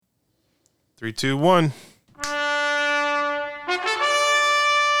3, 2, 1.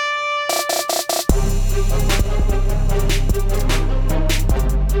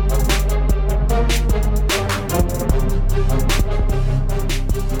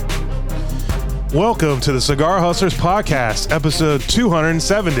 Welcome to the Cigar Hustlers Podcast, episode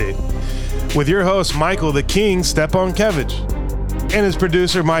 270, with your host, Michael the King Stepankevich, and his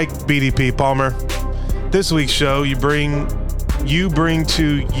producer, Mike BDP Palmer. This week's show, we bring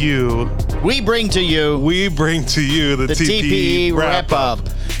to you the TPE wrap-up.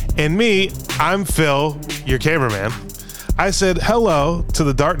 And me, I'm Phil, your cameraman. I said hello to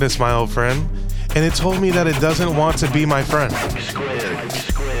the darkness, my old friend, and it told me that it doesn't want to be my friend.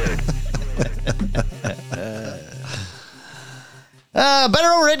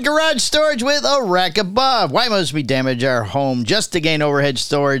 Better overhead garage storage with a rack above. Why must we damage our home just to gain overhead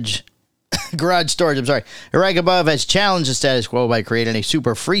storage? Garage storage, A rack above has challenged the status quo by creating a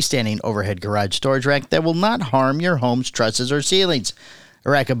super freestanding overhead garage storage rack that will not harm your home's trusses or ceilings.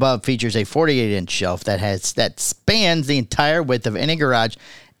 A rack above features a 48-inch shelf that spans the entire width of any garage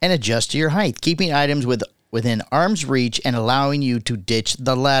and adjusts to your height, keeping items within arm's reach and allowing you to ditch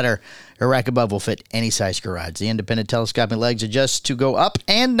the ladder. A rack above will fit any size garage. The independent telescoping legs adjust to go up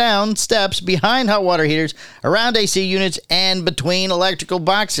and down steps behind hot water heaters, around AC units, and between electrical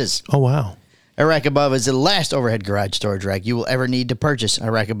boxes. Oh, wow. A rack above is the last overhead garage storage rack you will ever need to purchase. A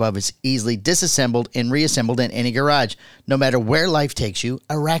rack above is easily disassembled and reassembled in any garage. No matter where life takes you,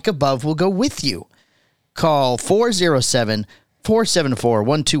 a rack above will go with you. Call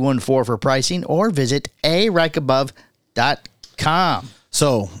 407-474-1214 for pricing or visit arackabove.com.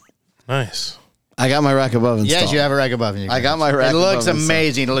 So, nice. I got my rack above installed. Yes, you have a rack above. I got my rack above. It looks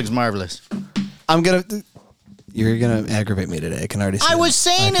amazing. It looks marvelous. You're going to aggravate me today. I can already see I was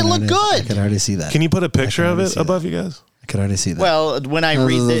saying it looked good. I can already see that. Can you put a picture of it above you guys? I can already see that. Well, when I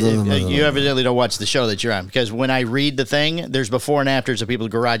read you evidently don't watch the show that you're on, because when I read the thing, there's before and afters of people's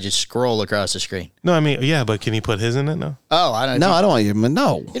garages scroll across the screen. No, I mean, yeah, but can you put his in it? No. Oh, I don't know. No, I don't want you.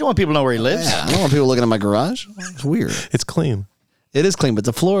 No. You don't want people to know where he lives? Yeah, I don't want people looking at my garage. It's weird. It's clean. It is clean, but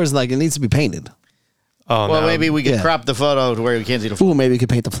the floor is like, it needs to be painted. Oh, well, no. maybe we could crop the photo to where we can't see the floor. Ooh, maybe you could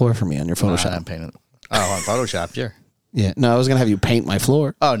paint the floor for me on your Photoshop. I'm painting it. Oh, on Photoshop, sure. Yeah. No, I was going to have you paint my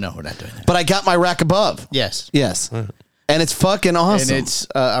floor. Oh, no, we're not doing that. But I got my rack above. Yes. Yes. And it's fucking awesome. And it's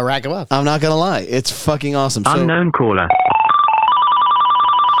a rack above. I'm not going to lie. It's fucking awesome. Unknown caller.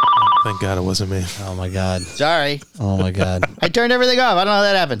 Thank God it wasn't me. Oh, my God. Sorry. Oh, my God. I turned everything off. I don't know how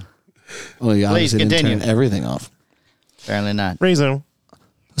that happened. Well, you Please obviously continue. didn't turn everything off. Apparently not. Reason.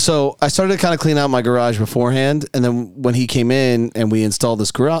 So I started to kind of clean out my garage beforehand, and then when he came in and we installed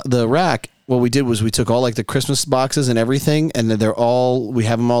the rack, what we did was we took all like the Christmas boxes and everything, and we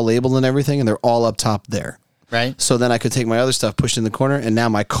have them all labeled and everything, and they're all up top there. Right. So then I could take my other stuff, push it in the corner, and now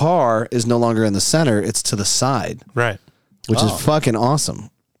my car is no longer in the center; it's to the side. Right. Which is fucking awesome.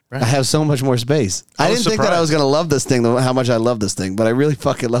 Right. I have so much more space. I didn't think that I was going to love this thing, how much I love this thing, but I really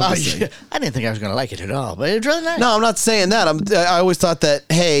fucking love this thing. I didn't think I was going to like it at all, but it's really nice. No, I'm not saying that. I always thought that,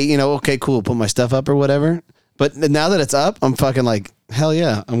 hey, okay, cool, put my stuff up or whatever. But now that it's up, I'm fucking like, hell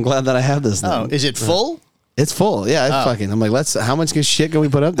yeah, I'm glad that I have this thing. Oh, is it full? It's full. Yeah, I'm like, how much shit can we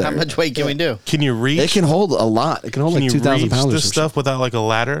put up there? How much weight can we do? Can you reach? It can hold a lot. It can hold like 2,000 pounds or this stuff without like a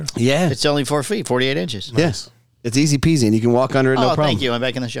ladder? Yeah. It's only 4 feet, 48 inches. Yes. Yeah. It's easy peasy, and you can walk under it, no problem. Thank you. I'm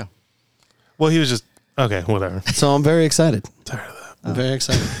back in the show. Well, he was just, okay, whatever. So I'm very excited. Tired of that. I'm very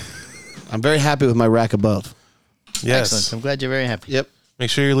excited. I'm very happy with my rack above. Yes. Excellent. I'm glad you're very happy. Yep. Make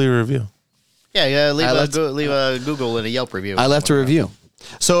sure you leave a review. Yeah, leave a Google and a Yelp review. I left a review.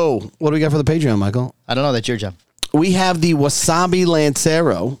 So what do we got for the Patreon, Michael? I don't know. That's your job. We have the Wasabi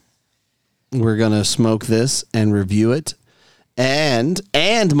Lancero. We're going to smoke this and review it. And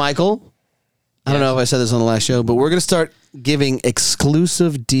Michael, I don't know if I said this on the last show, but we're going to start giving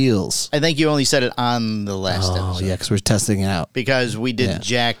exclusive deals. I think you only said it on the last episode. Oh, yeah, because we're testing it out. Because we did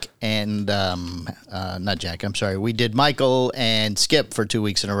Jack and, not Jack, I'm sorry. We did Michael and Skip for 2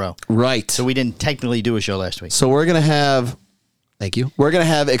 weeks in a row. Right. So we didn't technically do a show last week. So we're going to have, thank you, we're going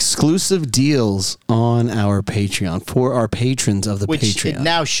to have exclusive deals on our Patreon for our patrons of the Which Patreon. it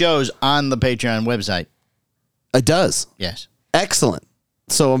now shows on the Patreon website. It does. Yes. Excellent.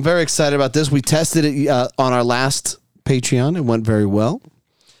 So I'm very excited about this. We tested it on our last Patreon. It went very well. It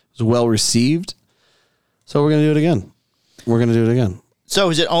was well received. So we're going to do it again. So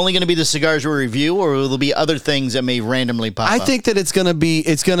is it only going to be the cigars we review, or will there be other things that may randomly pop up? I think that it's going to be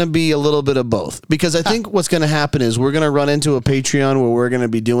a little bit of both, because I think what's going to happen is we're going to run into a Patreon where we're going to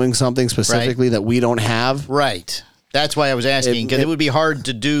be doing something specifically that we don't have. Right. That's why I was asking, because it would be hard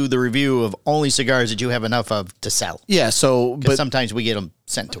to do the review of only cigars that you have enough of to sell. Yeah, so Because sometimes we get them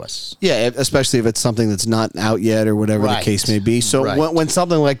sent to us. yeah, especially if it's something that's not out yet or whatever the case may be. So when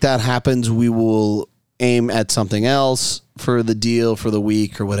something like that happens, we will aim at something else for the deal for the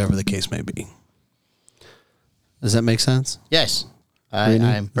week or whatever the case may be. Does that make sense? Yes. Does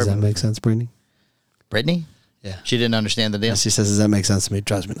that make sense, Brittany? Brittany? Yeah. She didn't understand the deal. She says, does that make sense to me? It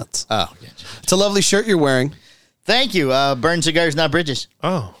drives me nuts. Oh. It's a lovely shirt you're wearing. Thank you. Burn cigars, not bridges.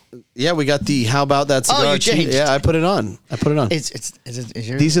 Oh. Yeah, we got the How About That cigar. You changed. Yeah, I put it on. Is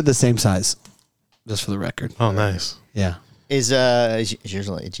yours? These are the same size, just for the record. Oh, nice. Yeah. Is yours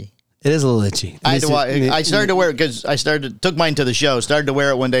a little itchy? It is a little itchy. I started to wear it because took mine to the show, started to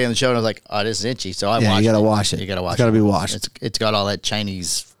wear it one day in the show, and I was like, oh, this is itchy. So I washed it. You got to wash it. You got to wash it. It's got to be washed. It's got all that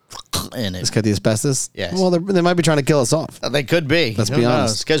Chinese in it. It's got the asbestos? Yes. Well, they might be trying to kill us off. They could be. Let's be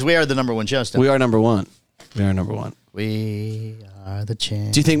honest. Because we are the number one show still. We are number one. We are number one. We are the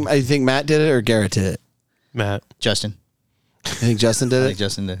champ. Do you think Matt did it or Garrett did it? Matt. Justin. You think Justin did I it? think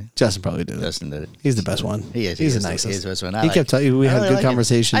Justin did it. Justin probably did it. Justin did it. He's the best one. He is. He's he the is. nicest. He is the best one. He kept telling you we had good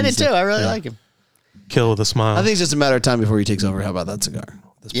conversations. I did too. I really like him. Kill with a smile. I think it's just a matter of time before he takes over. How about that cigar?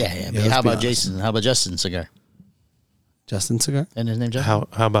 Yeah. let's How be about honest. Jason? How about Justin's cigar? Justin's cigar? And his name Justin?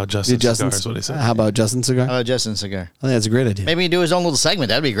 How about Justin Cigar is what he said. How about Justin's cigar? How about Justin's cigar? I think that's a great idea. Maybe he do his own little segment.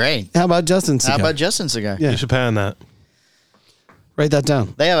 That'd be great. How about Justin's cigar? How about Justin's cigar? Yeah. You should pay on that. Write that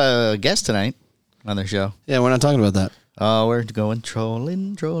down. They have a guest tonight on their show. Yeah, we're not talking about that. Oh, we're going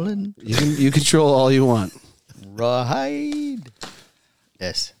trolling. You control all you want. Right.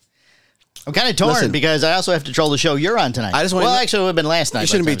 Yes. I'm kind of torn Listen. because I also have to troll the show you're on tonight. I just want well, to- actually, it would have been last night. You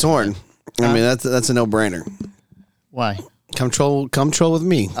shouldn't be torn. I mean, that's a no-brainer. Why? Come troll with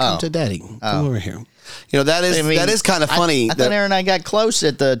me. Come to Daddy. Come over here. You know that is kind of funny. I thought Aaron and I got close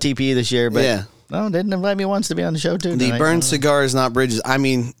at the TPE this year, but Yeah. no, didn't invite me once to be on the show too. The tonight. burned cigars, not bridges. I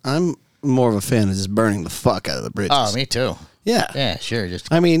mean, I'm more of a fan of just burning the fuck out of the bridges. Oh, me too. Yeah. Yeah, sure.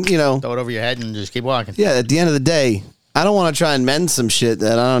 Just I mean, you know, throw it over your head and just keep walking. yeah, at the end of the day, I don't want to try and mend some shit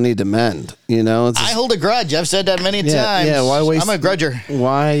that I don't need to mend. You know, it's I just, hold a grudge. I've said that many Yeah, times. yeah, why waste- I'm a grudger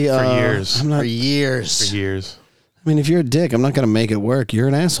why For years. I'm not, for years. For years. I mean, if you're a dick, I'm not going to make it work. You're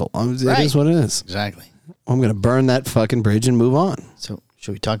an asshole. It Right. is what it is. Exactly. I'm going to burn that fucking bridge and move on. So,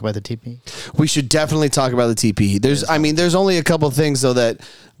 should we talk about the TPE? We should definitely talk about the TPE. There's only a couple things though that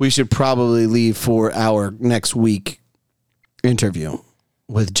we should probably leave for our next week interview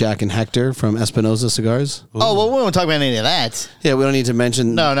with Jack and Hector from Espinosa Cigars. Oh, well, we won't talk about any of that. Yeah, we don't need to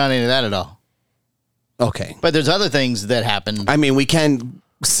mention. No, not any of that at all. Okay. But there's other things that happen. I mean, we can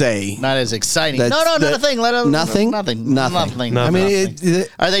say Not as exciting. that- No, not a that- thing. Let them, nothing. Nothing. Nothing. No, I mean, nothing.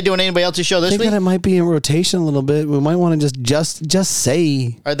 Are they doing anybody else's show I this think week? that it might be in rotation a little bit. We might want to just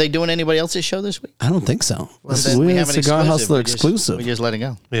say. Are they doing anybody else's show this week? I don't think so. This Then is we we're a have an Cigar exclusive. Hustler We just- exclusive. We just let it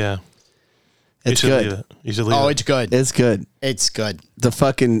go. Yeah. It's you should good. leave it. You should leave Oh, it. it's good. It's good. It's good.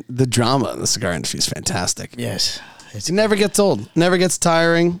 The drama in the cigar industry is fantastic. Yes. It's It never gets old. Never gets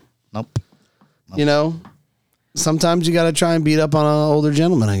tiring. Nope. You know, sometimes you got to try and beat up on an older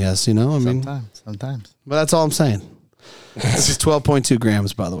gentleman, I guess, you know? I mean, Sometimes. but that's all I'm saying. This is 12.2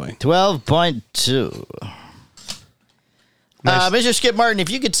 grams, by the way. 12.2. Nice. Mr. Skip Martin,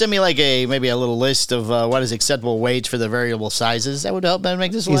 if you could send me like maybe a little list of what is acceptable weights for the variable sizes, that would help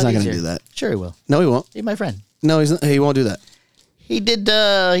make this a He's lot not easier. going to do that. Sure he will. No, he won't. He's my friend. No, he's not, he won't do that. He did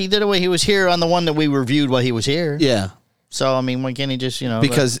it when he was here on the one that we reviewed while he was here. Yeah. So, I mean, why can't he just,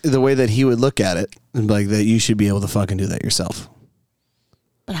 Because the way that he would look at it, like that you should be able to fucking do that yourself.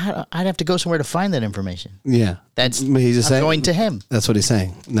 But I'd have to go somewhere to find that information. Yeah. That's He's just I'm saying, going to him. That's what he's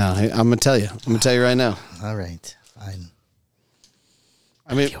saying. No, I'm going to tell you. I'm going to tell you right now. All right. Fine.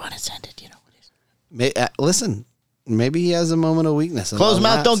 I mean, If you want to send it, you know what it is. listen, maybe he has a moment of weakness. Closed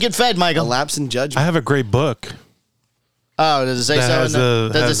mouth, don't get fed, a Michael. lapse in I judgment. have a great book. Oh, does it say That so?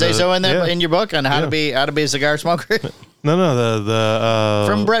 has Does it say so in there yeah. in your book on how to Yeah. be a cigar smoker? No, the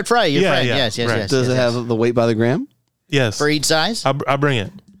From Brett Frey, your friend. yeah, Yes. right. Does it have the weight by the gram? Yes. For each size? I'll bring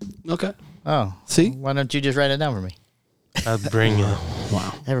it. Okay. Oh. See? Why don't you just write it down for me? I'll bring it.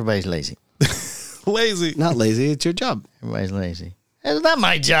 Wow. Everybody's lazy. Lazy. Not lazy. It's your job. Everybody's lazy. It's not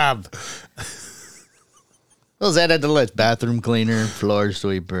my job. What's that at the list? Bathroom cleaner, floor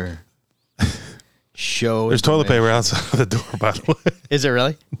sweeper, show. There's toilet paper outside the door, by the way. Is it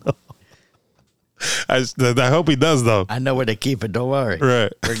really? I hope he does, though. I know where to keep it. Don't worry.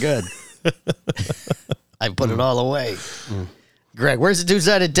 Right. We're good. I put it all away. Greg, where's the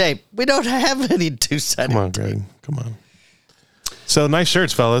two-sided tape? We don't have any two-sided Come on, tape. Greg. Come on. So, nice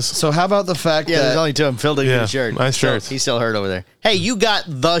shirts, fellas. So how about the fact Yeah, that there's only two. I'm filled in Yeah, the shirt. nice shirts. He's still hurt over there. Hey, you got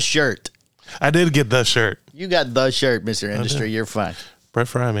the shirt. I did get the shirt. You got the shirt, Mr. Industry. You're fine. Brett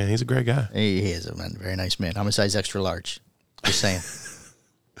Fry, man, he's a great guy. He is a very nice man. I'm a size extra large. Just saying.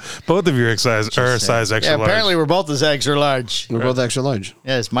 Both of you are size extra large. Apparently we're both as extra large. We're both extra large.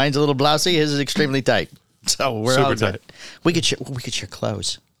 Yes, mine's a little blousy. His is extremely tight. So we're Super all good. tight. We could share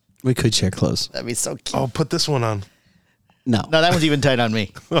clothes. We could share clothes. That'd be so cute. Oh, put this one on. No. No, that one's even tight on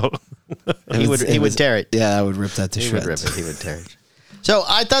me. Oh. He would tear it. Yeah, I would rip that to He would shreds. rip it. He would tear it. So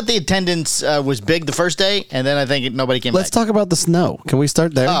I thought the attendance was big the first day, and then I think nobody came Let's back. talk about the snow. Can we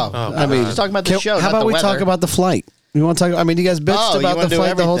start there? I mean, just talking about the show. How not about the we weather. talk about the flight? You want to talk? I mean, you guys bitched Oh, you about wanna the do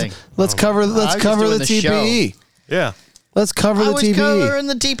flight the whole. everything. Let's cover. Let's just cover doing the the TPE. Yeah. Let's cover I the was TPE. covering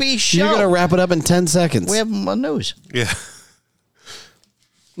the TPE show. You're gonna wrap it up in 10 seconds. We have news. Yeah.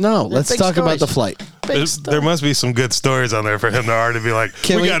 No, let's big talk about the stories. flight. Big stuff. There must be some good stories on there for him to already be like,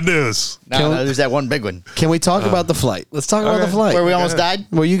 Can we we- got news. No, there's that one big one Can we talk about the flight? Let's talk about Okay. the flight. where we almost died.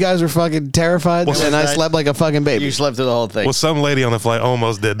 Where you guys were fucking terrified and I died. slept like a fucking baby. You slept through the whole thing. Well, some lady on the flight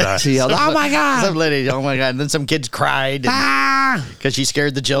almost did die. She yelled, "Oh my god!" Some lady, oh my god! And then some kids cried because she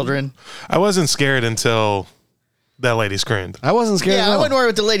scared the children. I wasn't scared until that lady screamed. I wasn't scared. Yeah, at I all. wouldn't worry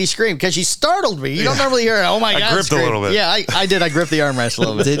with the lady scream because she startled me. You don't normally hear, "Oh my god!" gripped a scream. little bit. Yeah, I did. I gripped the armrest a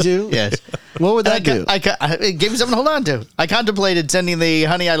little bit. Did you? Yes. What would that do? It gave me something to hold on to. I contemplated sending the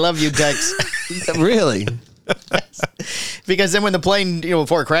 "Honey, I love you" text Really? because then when the plane,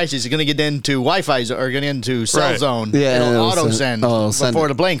 before it crashes, it's going to get into Wi-Fi or get into cell Right. zone. Yeah, it'll it'll auto send- send send before it.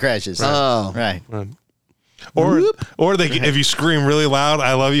 the plane crashes. Oh. right. Or they, if you scream really loud,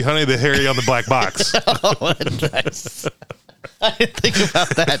 "I love you, honey," they hear you on the black box. Oh, nice. I didn't think about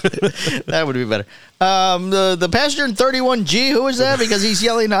that. That would be better. The passenger in 31G, who is that? Because he's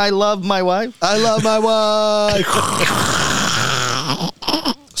yelling, "I love my wife." I love my wife.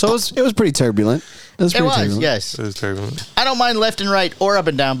 So it was pretty turbulent. It was It pretty was, turbulent. yes. It was turbulent. I don't mind left and right or up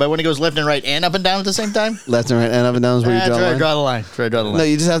and down, but when it goes left and right and up and down at the same time, Left and right and up and down is where you draw the line. draw the line. Try to draw the line. No,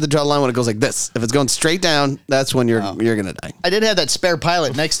 you just have to draw the line when it goes like this. If it's going straight down, that's when you're gonna die. I did have that spare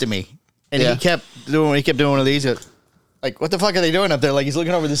pilot next to me, and Yeah. he kept doing one of these. Like, what the fuck are they doing up there? Like, he's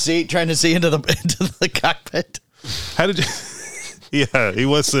looking over the seat, trying to see into the cockpit. How did you? Yeah, he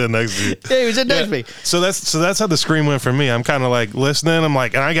was sitting next to you. Yeah, he was in next to me. So that's how the scream went for me. I'm kind of like listening. I'm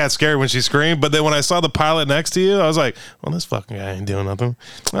like, and I got scared when she screamed. But then when I saw the pilot next to you, I was like, well, this fucking guy ain't doing nothing.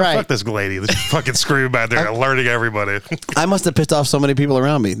 Oh, Right. Fuck this lady. This fucking scream back there, alerting everybody. I must have pissed off so many people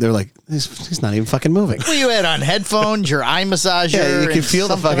around me. They're like, he's not even fucking moving. Well, you had on headphones, your eye massager. Yeah, you can and feel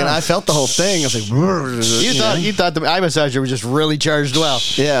the something fucking. else. I felt the whole thing. I was like, You thought the eye massager was just really charged well.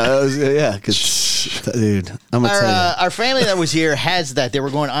 yeah, because dude, I'm gonna tell you, Our family that was here has that. They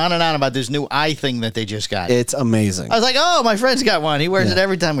were going on and on about this new eye thing that they just got. it's amazing. I was like, oh, my friend's got one. He wears it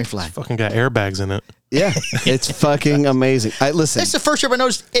every time we fly. Fucking got airbags in it. Yeah, it's fucking amazing. Listen, That's the first trip I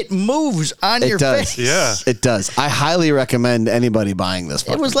noticed it moves on your it does. face. Yeah. It does. I highly recommend anybody buying this.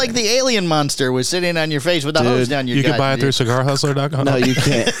 It was like the alien monster was sitting on your face with the Dude, hose down your You can gut. buy it through cigarhustler.com. No, you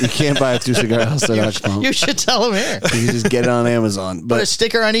can't. You can't buy it through cigarhustler.com. You should tell him here. You can just get it on Amazon. Put a But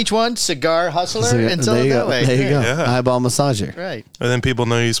sticker on each one, Cigar Hustler, and sell there it you that go. way. There you go. Yeah. Eyeball massager. Right. And then people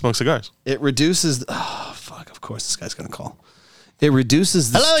know you smoke cigars. It reduces. Oh fuck! Of course, this guy's gonna call. It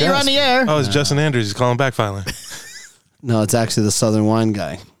reduces the Hello, stress. you're on the air. Oh, it's Justin Andrews. He's calling back finally. No, it's actually the Southern Wine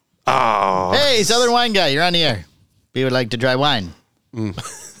guy. Oh. Hey, Southern Wine Guy, you're on the air. We would like to try wine.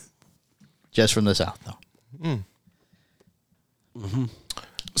 Just from the South, though.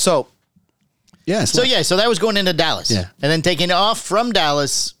 So, yes. So that was going into Dallas. Yeah. And then taking off from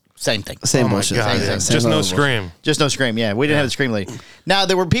Dallas, same thing. same Oh my bullshit. God. Same, Yeah. same, Just same no level. scream. Just no scream. Yeah, we didn't have the scream lady. Now,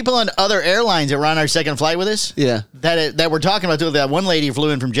 there were people on other airlines that were on our second flight with us. Yeah. That were talking about too. That one lady flew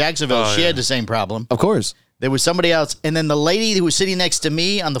in from Jacksonville. Oh, She yeah. had the same problem. Of course. There was somebody else, and then the lady who was sitting next to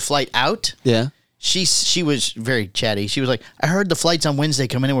me on the flight out. Yeah. She was very chatty. She was like, "I heard the flights on Wednesday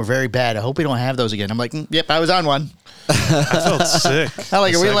coming in were very bad. I hope we don't have those again." I'm like, "Yep, I was on one." I felt sick. I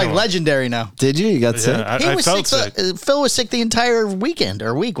like, The are we second like one. legendary now? Did you? You got sick? Yeah, He I was felt sick. sick. Phil was sick the entire weekend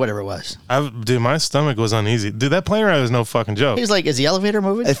or week, whatever it was. Dude, my stomach was uneasy. Dude, that plane ride was no fucking joke. He was like, "Is the elevator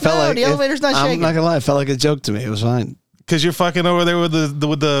moving?" It felt no, like the elevator's not I'm shaking. not gonna lie. It felt like a joke to me. It was fine. Because you're fucking over there with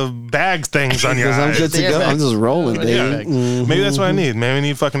the bag things on your Because I'm eyes. good to The go. airbags. I'm just rolling, baby. Yeah. Maybe that's what I need. Maybe I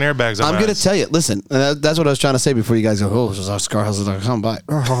need fucking airbags on I'm my gonna eyes. tell you. Listen, that's what I was trying to say before you guys go. Oh, this is our cigarhustler.com. Bye.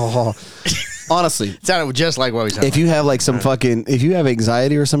 Honestly, It sounded just like what we said. if you have like some fucking, if you have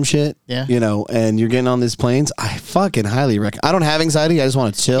anxiety or some shit, Yeah. and you're getting on these planes, I fucking highly recommend. I don't have anxiety. I just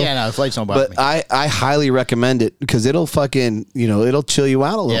want to chill. Yeah, no, the flights don't bother But me. I highly recommend it because it'll fucking, it'll chill you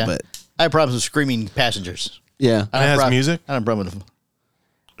out a little bit. I have problems with screaming passengers. Yeah. I don't It has have music? I don't have a problem with them.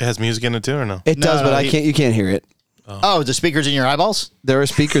 It has music in it too, or no? It does, No, but no, you can't hear it. Oh, the speakers in your eyeballs? There are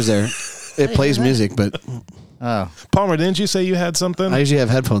speakers there. it plays music, but Palmer, didn't you say you had something? I usually have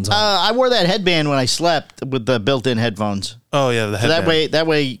headphones on. I wore that headband when I slept with the built-in headphones. Oh yeah, the headband. That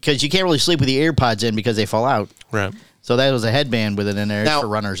way, because you can't really sleep with the ear pods in because they fall out. Right. So that was a headband with it in there for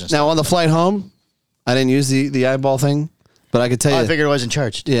runners and stuff. Now on the flight home, I didn't use the eyeball thing, but I could tell you. I figured it wasn't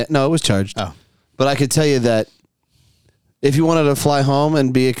charged. Yeah, no, it was charged. Oh. But I could tell you that if you wanted to fly home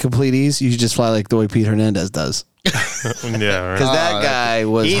and be a complete ease, you should just fly like the way Pete Hernandez does. Yeah, right. Because that guy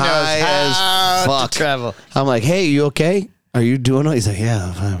was he knows high how as fuck. to travel. I'm like, hey, you okay? Are you doing it? He's like, yeah,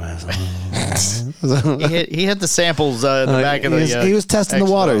 I'm fine, man. He hit the samples in the back of the. He was testing the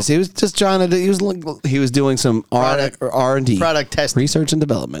waters. He was just trying to. He was doing some R&D, product testing, research and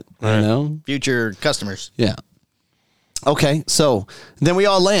development. Right. You know, future customers. yeah. Okay, so then we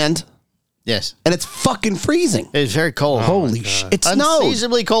all land. Yes, and it's fucking freezing. It's very cold. Holy shit! It snowed.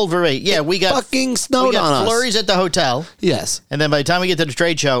 Unseasonably cold for me. Yeah, we got fucking snowed on us. Flurries at the hotel. Yes, and then by the time we get to the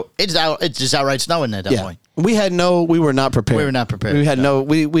trade show, it's just outright snowing at that point. We were not prepared. We were not prepared. We had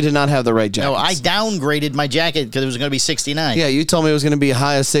we did not have the right jackets. No, I downgraded my jacket because it was going to be 69. Yeah, you told me it was going to be a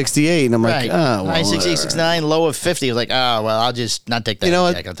high of 68, and I'm like, oh, well, high 68, 69, low of 50. I was like, oh, well, I'll just not take that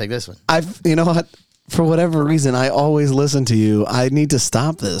jacket. I'll take this one. You know what? For whatever reason, I always listen to you. I need to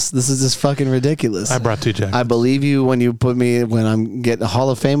stop this. This is just fucking ridiculous. I brought 2 jackets. I believe you when you put me when I'm getting Hall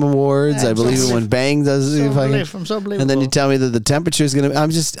of Fame awards. I believe you when Bang does. I'm so believable. And then you tell me that the temperature is going to.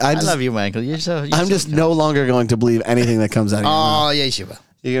 I love you, Michael. You're I'm just no longer going to believe anything that comes out of your mouth. Oh, yes, you will.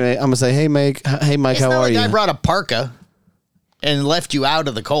 I'm going to say, hey, Mike, how are you? I brought a parka and left you out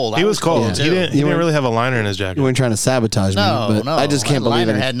of the cold. He was cold. Yeah. He didn't really have a liner in his jacket. You weren't trying to sabotage me. But I just can't believe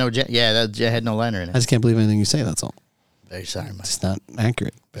it. That had no liner in it. I just can't believe anything you say. That's all. Very sorry, Mike. It's not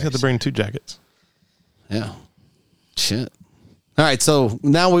accurate. You had to bring 2 jackets. Yeah. Shit. All right. So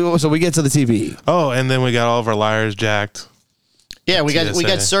now we get to the TPE. Oh, and then we got all of our liars jacked. Yeah, we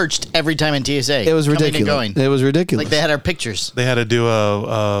got searched every time in TSA. It was ridiculous. It was ridiculous. Like they had our pictures. They had to do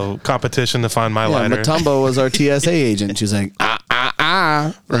a competition to find my lighter. Matumbo was our TSA agent. She's like,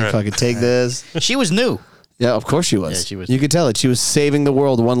 Right. If I could take this. She was new. Yeah, of course she was. Yeah, she was. You could tell it. She was saving the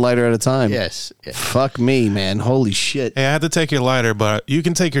world one lighter at a time. Yes. Yeah. Fuck me, man. Holy shit. Hey, I had to take your lighter, but you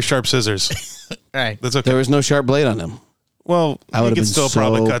can take your sharp scissors. Right. That's okay. There was no sharp blade on them. Well, I would you could still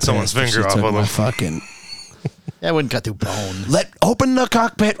probably cut someone's finger off of them. Fucking. That wouldn't cut through bone. Open the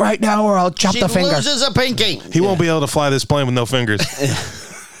cockpit right now, or I'll chop the finger. She loses a pinky. He won't be able to fly this plane with no fingers.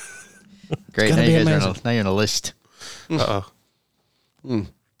 Great. Now you're on a list. Uh-oh.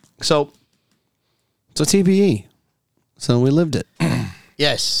 So TPE. So we lived it.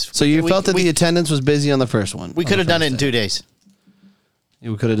 Yes. So you felt that the attendance was busy on the first one. We could have done it in 2 days.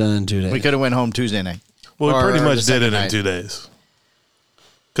 We could have done it in 2 days. We could have went home Tuesday night. Well, we pretty much did it in 2 days.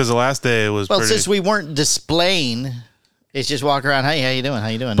 Because the last day was since we weren't displaying, it's just walk around. Hey, how you doing? How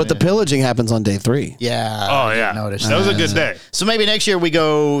you doing? But the pillaging happens on day 3. Yeah. Oh, yeah. That was a good day. So maybe next year we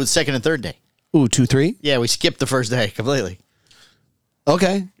go second and third day. Ooh, 2, 3? Yeah, we skipped the first day completely.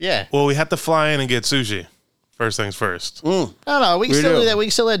 Okay. Yeah. Well, we had to fly in and get sushi. First things first. No, we can still do that. We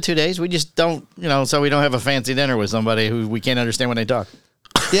still had 2 days. We just don't, so we don't have a fancy dinner with somebody who we can't understand when they talk.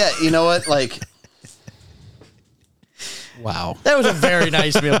 Yeah, you know what? Like, wow. That was a very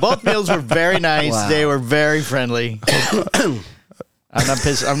nice meal. Both meals were very nice. Wow. They were very friendly. I'm not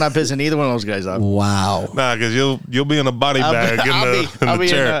pissing either one of those guys off. Wow. Nah, because you'll be in a body bag I'll be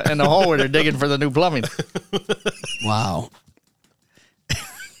chair. in the hole where they're digging for the new plumbing. Wow.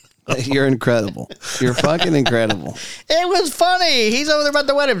 You're incredible. You're fucking incredible. It was funny. He's over there about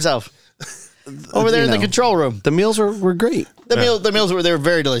to wet himself. Over there in the control room. The meals were great. The meals were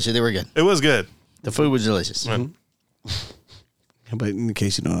very delicious. They were good. It was good. The food was delicious. Mm-hmm. But in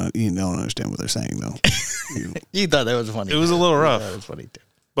case you don't understand what they're saying, though. You thought that was funny. It was a little rough. That was funny too.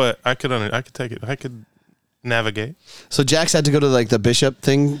 But I could take it. I could navigate. So Jax had to go to like the bishop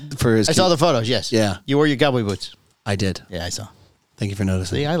thing for his. I saw the photos. Yes. Yeah. You wore your cowboy boots. I did. Yeah, I saw. Thank you for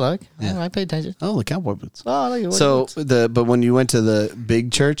noticing. See, I look. Yeah. I pay attention. Oh, the cowboy boots. Oh, look at so but when you went to the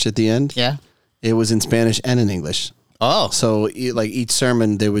big church at the end, yeah, it was in Spanish and in English. Oh, so like each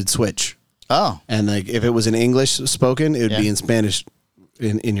sermon they would switch. Oh, and like if it was in English spoken, it would be in Spanish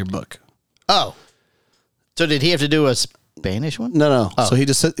in your book. Oh, so did he have to do a Spanish one? No. Oh.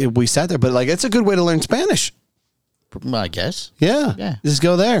 So we sat there, but like it's a good way to learn Spanish. I guess. Yeah. Just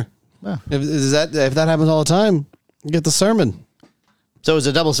go there. Yeah. If that happens all the time, you get the sermon. So it's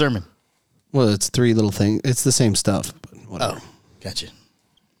a double sermon. Well, it's 3 little things. It's the same stuff, but whatever. Oh, gotcha.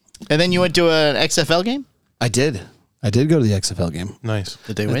 And then you went to an XFL game? I did go to the XFL game. Nice.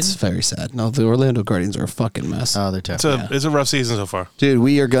 Did they win? It's very sad. No, the Orlando Guardians are a fucking mess. Oh, they're terrible. It's a rough season so far. Dude,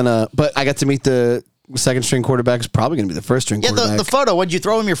 we are gonna. But I got to meet the second string quarterback is probably going to be the first string Yeah, quarterback. the photo. Would you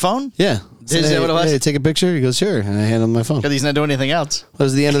throw him your phone? Yeah. Is that what it was? Hey, take a picture? He goes, sure. And I hand him my phone. Because he's not doing anything else. That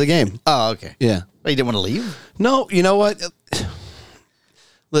was the end of the game. Oh, okay. Yeah. Well, you didn't want to leave? No, you know what?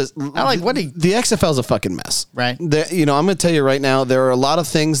 Listen, I like what he... the XFL is a fucking mess. Right. I'm going to tell you right now, there are a lot of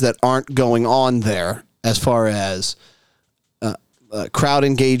things that aren't going on there as far as crowd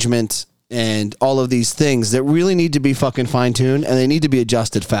engagement and all of these things that really need to be fucking fine-tuned, and they need to be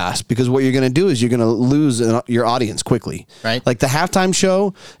adjusted fast, because what you're going to do is you're going to lose your audience quickly. Right. Like the halftime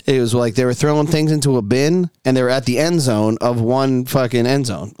show, it was like they were throwing things into a bin, and they were at the end zone of one fucking end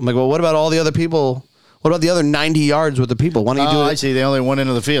zone. I'm like, well, what about all the other people? What about the other 90 yards with the people? Why don't you do it? I see. They only went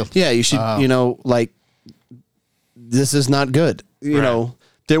into the field. Yeah, you should, this is not good. You know,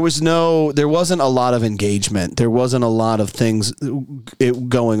 there wasn't a lot of engagement. There wasn't a lot of things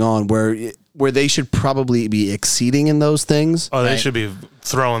going on where they should probably be exceeding in those things. Oh, they should be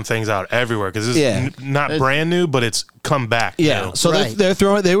throwing things out everywhere, because this is not brand new, but it's come back. Yeah. New. So they're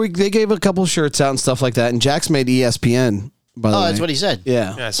throwing, they gave a couple shirts out and stuff like that. And Jack's made ESPN, by the way. Oh, that's what he said.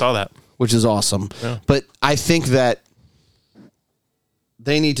 Yeah. Yeah, I saw that. Which is awesome. Yeah. But I think that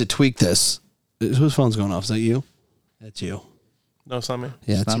they need to tweak this. Whose phone's going off? Is that you? That's you. No, it's not me.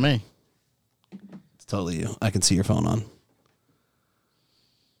 Yeah, It's not me. It's totally you. I can see your phone on.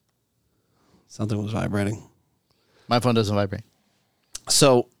 Something was vibrating. My phone doesn't vibrate.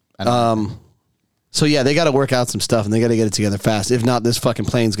 So, yeah, they got to work out some stuff, and they got to get it together fast. If not, this fucking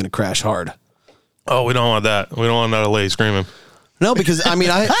plane's going to crash hard. Oh, we don't want that. We don't want another lady screaming. No, because I mean,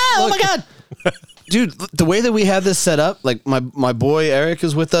 Oh my God. dude, the way that we have this set up, like my boy Eric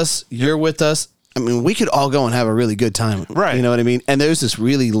is with us, you're with us. I mean, we could all go and have a really good time, right? You know what I mean? And there's this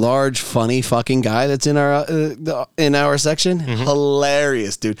really large, funny fucking guy that's in our section. Mm-hmm.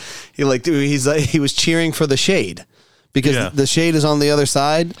 Hilarious, dude. He was cheering for the shade because the shade is on the other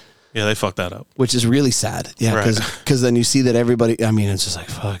side. Yeah, they fucked that up, which is really sad. Yeah, because then you see that everybody. I mean, it's just like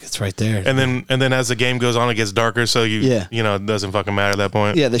fuck, it's right there. And then as the game goes on, it gets darker. So it doesn't fucking matter at that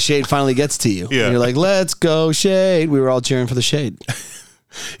point. Yeah, the shade finally gets to you. Yeah, and you're like, let's go shade. We were all cheering for the shade.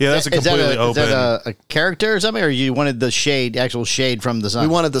 Yeah, that's a completely open. Is that a character or something, or you wanted the actual shade from the sun? We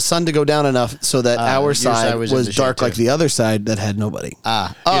wanted the sun to go down enough so that our side was dark like too. the other side that had nobody.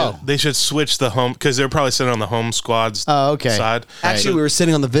 Yeah, they should switch the home, because they're probably sitting on the home squad's side. Actually, we were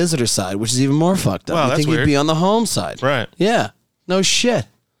sitting on the visitor side, which is even more fucked up. Wow, you that's think weird. you'd be on the home side. Right. Yeah. No shit.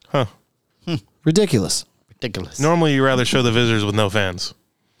 Huh. Ridiculous. Normally, you rather show the visitors with no fans.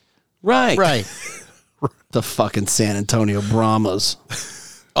 Right. Right. The fucking San Antonio Brahmas.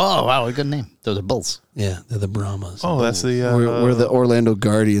 Oh, wow, a good name. Those are Bulls. Yeah, they're the Brahmas. Oh, that's the... we're the Orlando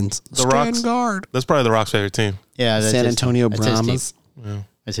Guardians. The Rocks. Guard. That's probably the Rocks' favorite team. Yeah, San Antonio Brahmas.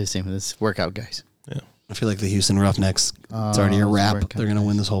 That's his team. That's workout guys. Yeah. I feel like the Houston Roughnecks, it's already a wrap. They're going to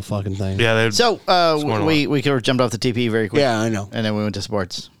win this whole fucking thing. Yeah. So, we could have jumped off the TPE very quick. Yeah, I know. And then we went to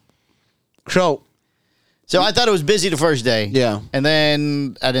sports. So I thought it was busy the first day. Yeah. And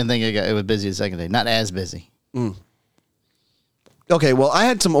then I didn't think it was busy the second day. Not as busy. okay, well,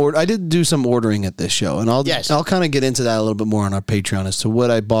 I did do some ordering at this show, and I'll kind of get into that a little bit more on our Patreon as to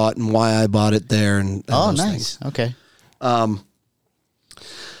what I bought and why I bought it there. And oh, those nice. things. Okay.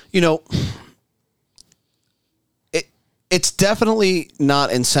 It's definitely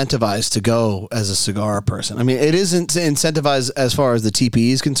not incentivized to go as a cigar person. I mean, it isn't incentivized as far as the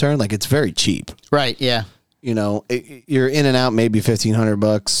TPE is concerned. Like, it's very cheap. Right. Yeah. You're in and out maybe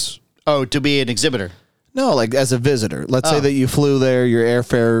 $1,500. Oh, to be an exhibitor. No, like as a visitor. Let's say that you flew there, your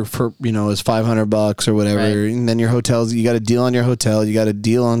airfare for is $500 or whatever, right. And then your hotels. You got a deal on your hotel. You got a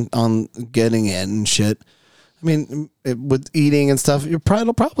deal on getting in and shit. I mean, with eating and stuff, it'll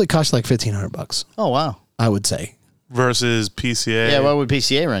probably cost like $1,500. Oh wow! I would say. Versus PCA. Yeah, what would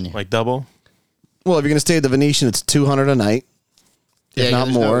PCA run you? Like double? Well, if you're going to stay at the Venetian, it's $200 a night. If not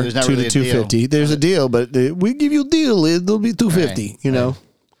more, there's not $200 really to $250. There's a deal, but we give you a deal. It'll be $250. Right.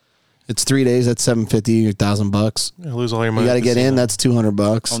 It's 3 days. That's $750. $1,000. You lose all your money. You got to get in. That's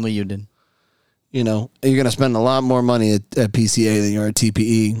 $200. Only you did. You're going to spend a lot more money at PCA than you are at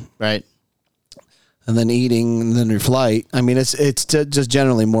TPE. Right. And then eating, and then your flight. I mean, it's just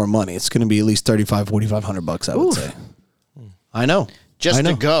generally more money. It's going to be at least $3,500-$4,500. I would say. I know. Just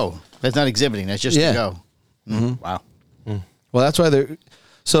to go. That's not exhibiting. That's just to go. Mm-hmm. Wow. Well, that's why they're.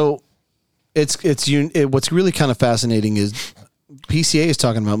 So, what's really kind of fascinating is PCA is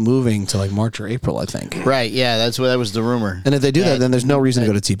talking about moving to like March or April, I think. Right. Yeah. That was the rumor. And if they do that, then there's no reason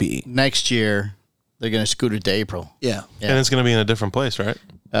to go to TPE. Next year, they're going to scoot it to April. Yeah. And it's going to be in a different place, right?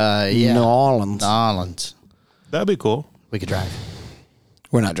 Yeah. New Orleans. New Orleans. That'd be cool. We could drive.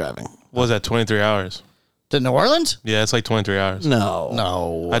 We're not driving. What was that, 23 hours? To New Orleans? Yeah, it's like 23 hours. No.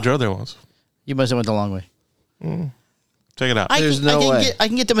 No. I drove there once. You must have went the long way. Check it out. There's no way. I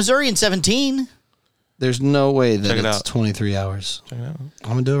can get to Missouri in 17. There's no way that Check it it's out. 23 hours. Check it out.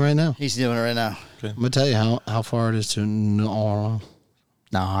 I'm going to do it right now. He's doing it right now. I'm going to tell you how far it is to New Orleans.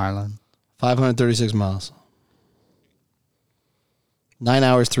 No, Harlan. 536 miles. 9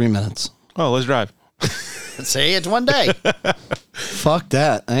 hours, 3 minutes. Oh, let's drive. See, it's one day. Fuck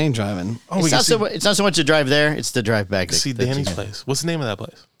that. I ain't driving. Oh, it's, we can not see, it's not so much to drive there, it's the drive back. see Danny's place. What's the name of that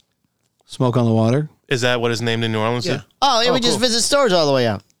place? Smoke on the water. Is that what it's named in New Orleans? Yeah. too? Oh, yeah, we just cool. visit stores all the way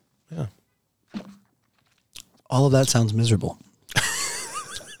out. Yeah. All of that sounds miserable.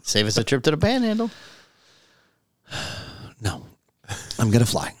 Save us a trip to the Panhandle. No. I'm going to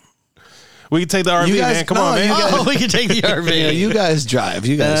fly. We can take the RV, You guys- man. Come no, on, man. you guys- Oh, we can take the RV. Yeah, you guys drive.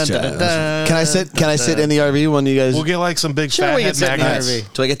 You guys Dun, drive. dun, dun, Can I sit in the RV when you guys... We'll get like some big Sure, fat we can head sit in the magnets.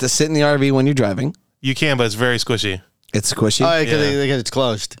 RV. Do I get to sit in the RV when you're driving? You can, but it's very squishy. It's squishy. Oh, because Yeah. it's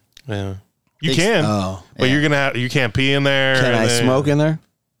closed. Yeah. You It's- can. Oh. But Yeah. you're gonna have, you can't pee in there. Can and I then- smoke in there?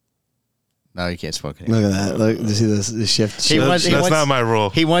 No, you can't smoke anymore. Look at that. Look, you see this shift? He wants- That's not my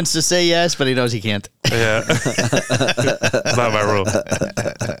rule. He wants to say yes, but he knows he can't. Yeah. It's not my rule.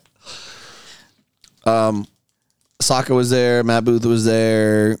 Sokka was there. Matt Booth was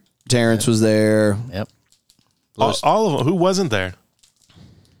there. Terrence was there. Yep. All of them. Who wasn't there?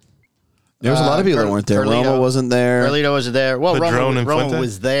 There was a lot of people that weren't there. Carlito. Roma wasn't there. Carlito wasn't there. Well, Padron and Roma Fuente?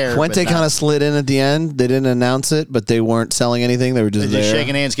 was there. Fuente kind of slid in at the end. They didn't announce it, but they weren't selling anything. They were just They're there. just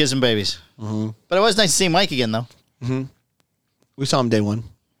shaking hands, kissing babies. Mm-hmm. But it was nice to see Mike again, though. We saw him day one,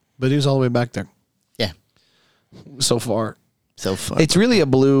 but he was all the way back there. Yeah. So far, So fun. it's really a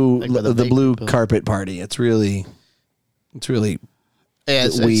blue, Like with a the big blue blue- carpet party. It's really. Yeah,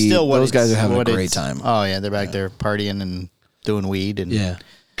 it's weed. still what Those guys it's- are having a what great it's- time. Oh yeah, they're back there partying and doing weed and Yeah.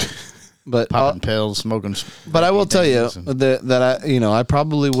 But popping pills, smoking. But I will tell you things and- that I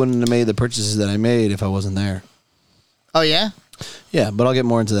probably wouldn't have made the purchases that I made if I wasn't there. Oh yeah, Yeah, but I'll get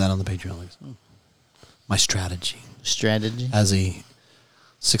more into that on the Patreon. My strategy strategy. as a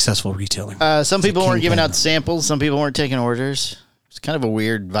successful retailer. Some people weren't giving kingpin. out samples. Some people weren't taking orders. It's kind of a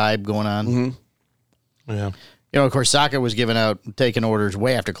weird vibe going on. Mm-hmm. Yeah. You know, of course, Sokka was giving out, taking orders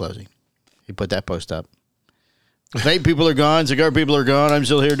way after closing. He put that post up. Vape people are gone. Cigar people are gone. I'm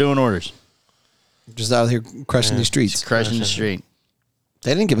still here doing orders. Just out here crushing these streets. Just crushing the street.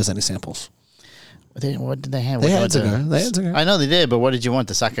 They didn't give us any samples. What did they have? They What had was the- cigar. They had cigar. I know they did, but what did you want?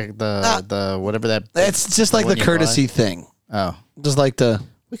 The Sokka, the whatever that. It's just like one the you courtesy bought? thing. Oh, Just like the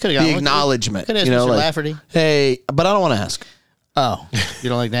we could have got acknowledgement. Could have you know, Mr. like, Lafferty. hey, but I don't want to ask. Oh, you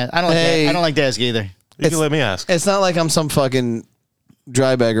don't like that? I don't like Hey. that. I don't like to ask either. You can let me ask. It's not like I'm some fucking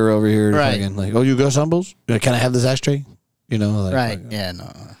dry bagger over here. Right. Fucking like, oh, you got samples? Can I have this ashtray? You know, like, Right? Yeah.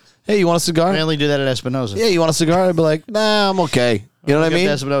 No. hey, you want a cigar? I only do that at Espinosa. Yeah, you want a cigar? I'd be like, nah, I'm okay. You know what I mean?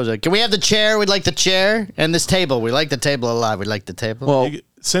 Espinosa. Can we have the chair? We'd like the chair and this table. We like the table a lot. We like the table. Well,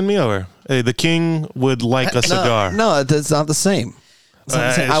 Send me over. Hey, the king would like a cigar. no, it's not the same. It's not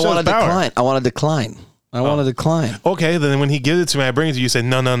the same. It I shows want to power. decline. I want to decline. I want to decline. Okay, then when he gives it to me, I bring it to you. You say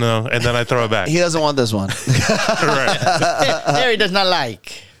no, and then I throw it back. He doesn't want this one. Right. Harry does not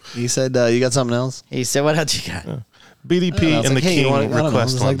like. He said, you got something else? He said, "What else you got?" BDP I was and like, the hey, you king want, I don't know,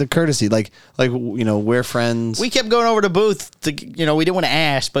 request it's one. like the courtesy, like we're friends. We kept going over to booth to, we didn't want to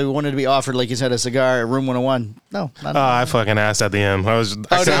ask, but we wanted to be offered, like you said, a cigar at room 101. No, not I fucking asked at the end. I did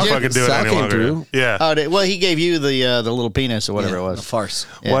can't you? fucking do it Sal any came longer. through. Yeah. well, he gave you the little penis or whatever it a was. farce.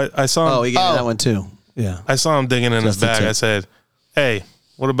 Yeah. What I saw him, Oh, he gave me Oh. that one too. Yeah. I saw him digging in his Just the bag. tip. I said, "Hey,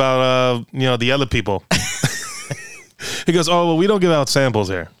 what about the other people?" He goes, "Oh, well, we don't give out samples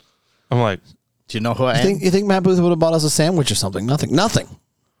here." I'm like, Do you know who I am? You think Matt Booth would have bought us a sandwich or something? Nothing.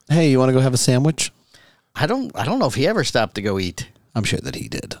 Hey, you want to go have a sandwich? I don't know if he ever stopped to go eat. I'm sure that he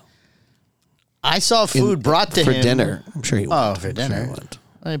did. I saw food brought to for him dinner. I'm sure he went. Oh, for I'm sure dinner. he went.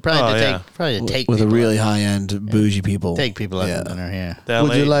 I probably Oh, to yeah. take With a people really out. high end bougie people. Take people out Yeah. to dinner. Yeah. the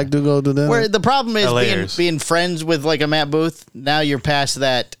Would you LA like to go to dinner? Where the problem is LAers. being friends with like a Matt Booth. Now you're past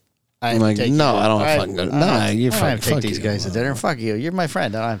that. I'm like, no, I don't want to fucking go. Nah, you're I don't fucking. have to take Fuck these you. guys to dinner. Fuck you. You're my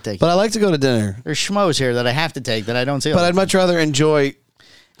friend. I don't have to take. But I like to go to dinner. There's schmoes here that I have to take that I don't see. But I'd much rather enjoy.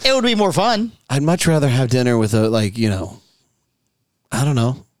 It would be more fun. I'd much rather have dinner with a I don't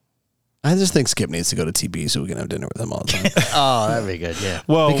know. I just think Skip needs to go to TPE so we can have dinner with him all the time. Oh, that'd be good. Yeah.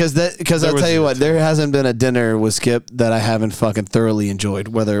 well, because there I'll was- tell you what, there hasn't been a dinner with Skip that I haven't fucking thoroughly enjoyed.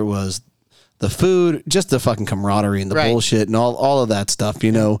 Whether it was the food, just the fucking camaraderie and the Right. bullshit and all of that stuff.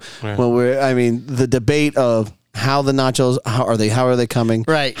 Right. When the debate of how the nachos, how are they coming?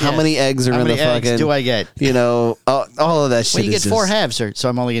 Right. How many eggs are How in many the eggs fucking, do I get? You know, all of that shit. Well, you is get 4 just- halves, so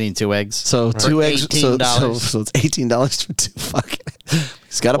I'm only getting 2 eggs. So 2 eggs. $18. So it's $18 for 2 fucking.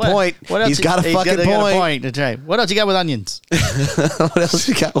 He's got a What- point. What else He's got a fucking got a point. That's right. What else you got with onions? What else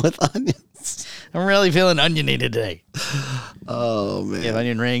you got with onions? I'm really feeling oniony today. Oh man. You have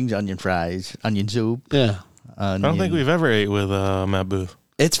onion rings, onion fries, onion soup. Yeah. I don't think we've ever ate with Matt Booth.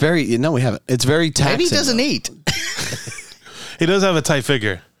 It's very. No, we haven't. It's very taxing. Maybe he doesn't though. eat. He does have a tight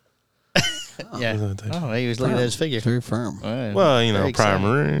figure. Yeah. Oh, he was looking at his figure. It's very firm. All right. Well, you know, Very excited.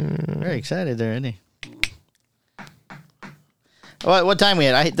 primer. Very excited there, isn't he? What time we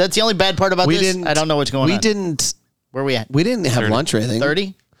had? That's the only bad part about this. I don't know what's going on. Where we at? We didn't have 30. lunch or anything.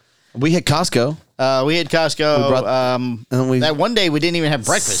 30? We hit Costco. We had Costco. And That one day we didn't even have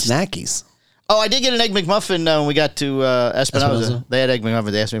breakfast. Snackies. Oh, I did get an Egg McMuffin when we got to Espinosa. They had Egg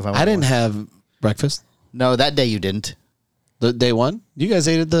McMuffin. They asked me if I wanted I didn't one. have breakfast. No, that day you didn't. The day one. You guys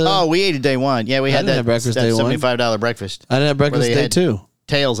ate at the. Oh, we ate it day one. Yeah, we had didn't that, have breakfast that day one. $75 breakfast. I didn't have breakfast where they day had 2.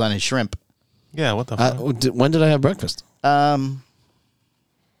 Tails on his shrimp. Yeah, what the fuck? When did I have breakfast? I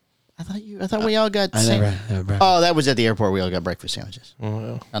thought we all got. I never had breakfast. Oh, that was at the airport. We all got breakfast sandwiches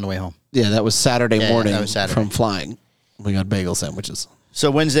Oh, on the way home. Yeah, that was Saturday Yeah, morning that was Saturday. from flying. We got bagel sandwiches. So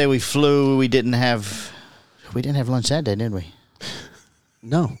Wednesday we flew. We didn't have lunch that day, did we?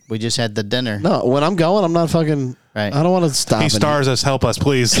 No. We just had the dinner. No, when I'm going, I'm not fucking. Right. I don't want to stop. He and stars us. Help us,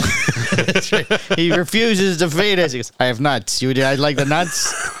 please. He refuses to feed us. He goes, I have nuts. I'd like the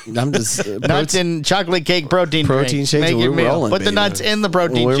nuts. eat. I'm just. Nuts and chocolate cake protein Protein drink. shakes, Make your we're meal. rolling, Put the baby. nuts in the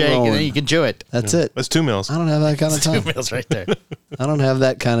protein We're shake, and rolling. then you can chew it. That's it. That's 2 meals. I don't have that kind of 2 time. meals right there. I don't have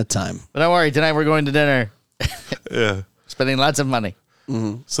that kind of time. But don't worry. Tonight we're going to dinner. Yeah. Spending lots of money.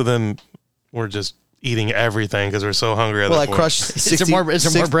 So then we're just eating everything because we're so hungry. At Well, that I point. crushed. Is there more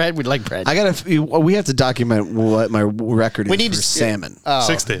bread? We'd like bread. I gotta. We have to document what my record is We need for to- salmon.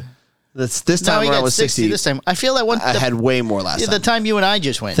 60. This no, time we around got was 60. this time. I feel that one. I had way more last the time. time you and I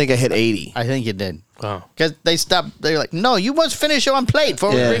just went. I think I hit 80. I think you did. Wow. Because they stopped. They're like, no, you must finish on plate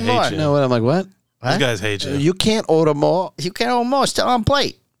before we bring more. hate You know what? I'm like, what? These guys hate you. You can't order more. You can't almost on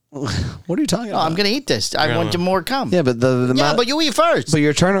plate. What are you talking No, about? I'm going to eat this. I want more come. Yeah, but the Yeah, amount, but you eat first. but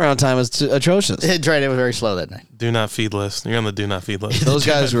your turnaround time is atrocious. That's right. It was very slow that night. Do not feed list. You're on the do not feed list. Those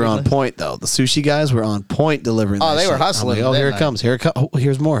guys were on point though. The sushi guys were on point delivering. Oh, that they were shit. I'm hustling like, oh, that here it night. comes. Here it comes. Oh,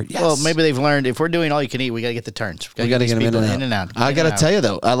 here's more. Yes. Well, maybe they've learned if we're doing all you can eat, we got to get the turns. we got to get them in and out. I got to tell you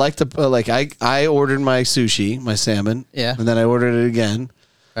though, I like the I ordered my sushi, my salmon. Yeah. And then I ordered it again.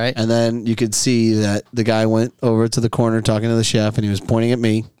 Right. And then you could see that the guy went over to the corner talking to the chef, and he was pointing at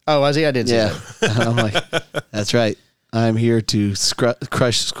me. Oh, was he? I didn't see Yeah. that. And I'm like, that's right. I'm here to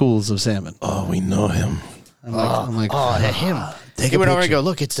crush schools of salmon. Oh, we know him. I'm like, Oh, him. Take He a went over and picture. go,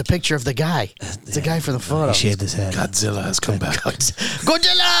 look, it's the picture of the guy. It's the guy for the photo. He shaved his head. Godzilla has come back.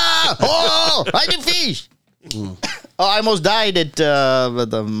 Godzilla! Oh, I did fish. Oh, I almost died at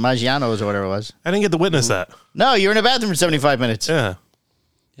the Maggiano's or whatever it was. I didn't get to witness that. No, you were in the bathroom for 75 minutes. Yeah.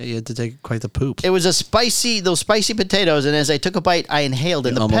 Yeah, you had to take quite the poop. It was those spicy potatoes, and as I took a bite, I inhaled,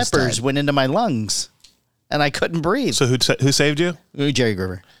 and You the almost peppers died. went into my lungs, and I couldn't breathe. So who saved you? Jerry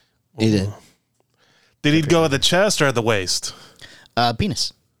Gruber. He did. Did he go at the chest or at the waist?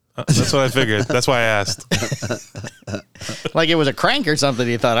 Penis. That's what I figured. That's why I asked. Like it was a crank or something,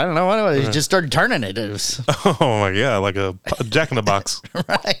 he thought. I don't know what it was. He just started turning it. It was Oh my god, like a Jack in the Box.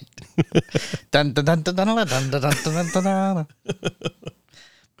 right. Dun, dun, dun, dun, dun, dun, dun, dun, dun, dun, dun.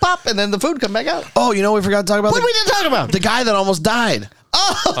 Pop, and then the food come back out. Oh, you know what we forgot to talk about? What did we just talk about? The guy that almost died.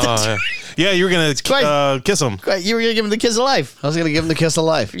 Oh yeah, you were gonna kiss him. You were going to give him the kiss of life. I was going to give him the kiss of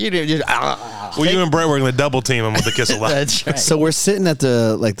life. You didn't just, Well, you and Brett were gonna double team him with the kiss of life. That's right. So we're sitting at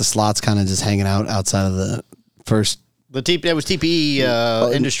the slots, kind of just hanging out outside of the first That was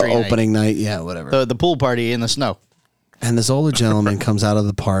TPE industry night. opening night. Yeah, whatever. The pool party in the snow. And this older gentleman comes out of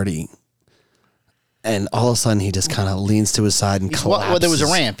the party, and all of a sudden he just kind of leans to his side and collapses. Well, there was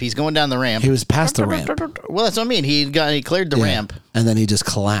a ramp. He's going down the ramp. He was past the ramp. Well, that's what I mean. He cleared the Yeah. ramp. And then he just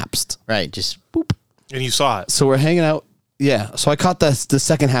collapsed. Right. Just boop. And you saw it. So we're hanging out. Yeah. So I caught the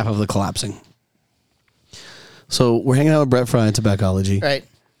second half of the collapsing. So we're hanging out with Brett Fry in Tobaccology. Right.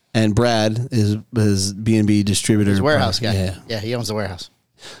 And Brad is B&B distributor. His warehouse guy. Yeah. Yeah, he owns the warehouse.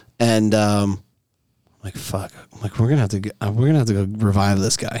 And like fuck. I'm like we're gonna have to go revive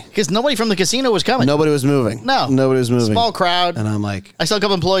this guy. Because nobody from the casino was coming. Nobody was moving. No. Nobody was moving. Small crowd. And I'm like, I saw a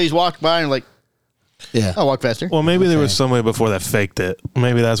couple employees walk by and like, yeah. I'll walk faster. Well, maybe there was somebody before that faked it.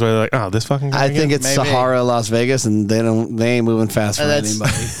 Maybe that's why they're like, oh, this fucking guy I again? think it's Maybe. Sahara, Las Vegas, and they ain't moving fast for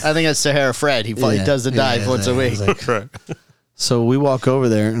anybody. I think that's Sahara Fred. He Yeah. does the dive Yeah, once a week. it's like- Right. So we walk over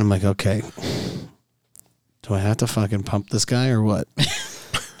there, and I'm like, okay, do I have to fucking pump this guy or what?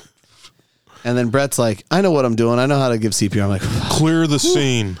 And then Brett's like, I know what I'm doing. I know how to give CPR. I'm like, Clear the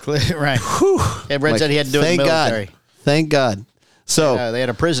scene. Right. Yeah, Brett said he had to do it in the military. Thank God. So they had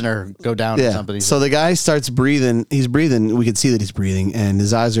a prisoner go down or something. So the guy starts breathing. He's breathing. We could see that he's breathing, and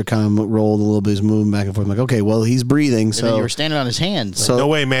his eyes are kind of rolled a little bit. He's moving back and forth. I'm like, okay, well, he's breathing. And So then you were standing on his hands. So No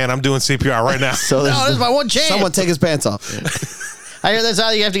way, man. I'm doing CPR right now. so no, this is my one chance. Someone take his pants off. I hear that's how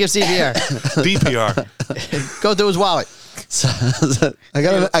you have to give CPR. DPR. Go through his wallet. So, I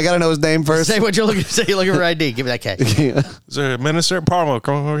gotta know his name first. Say what you're looking. Say you're looking for ID. Give me that cash. Is there Minister Palmer?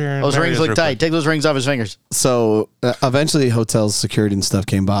 Come over here. And Those marry rings us look real tight. quick. Take those rings off his fingers. So eventually, hotel's security and stuff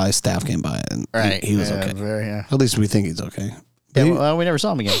came by. Staff came by, and Right. he was Yeah, okay. yeah. At least we think he's okay. Yeah, He- well, we never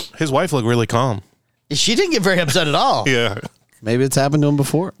saw him again. His wife looked really calm. She didn't get very upset at all. Yeah. Maybe it's happened to him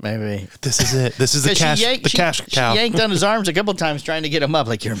before. Maybe. This is it. This is the cash. The cash cow. She yanked on his arms a couple times trying to get him up.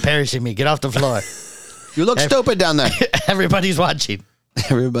 Like, you're embarrassing me. Get off the floor. You look stupid down there. Everybody's watching.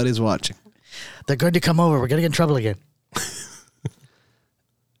 Everybody's watching. They're going to come over. We're going to get in trouble again.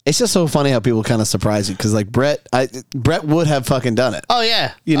 It's just so funny how people kind of surprise you because, like Brett would have fucking done it. Oh,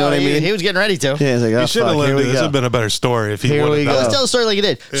 yeah. You know what I mean? He was getting ready to. Yeah, he's like, oh, You should have fuck, here lived it. we This would go. have been a better story if he Here would we have go. done Let's tell the story like he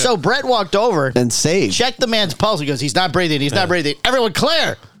did. So Brett walked over, And saved. checked the man's pulse. He goes, he's not breathing. He's not breathing. Everyone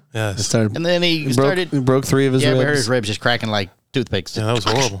clear. Yes. Started, And then he started. he broke 3 of his Yeah, we ribs. heard his ribs just cracking like toothpicks. Yeah, that was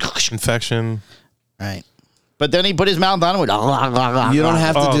horrible. Infection. Right. But then he put his mouth on it. Went, You don't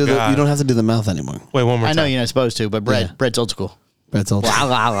have to Oh, do God. you don't have to do the mouth anymore. Wait, one more I time. know you're not supposed to, but Yeah. Brett's old school. Brett's old.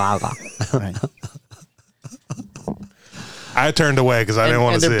 Right. I turned away because I didn't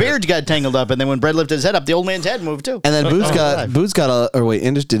want And to see their beards got tangled up, and then when Brett lifted his head up, the old man's head moved too. And then Boots alive.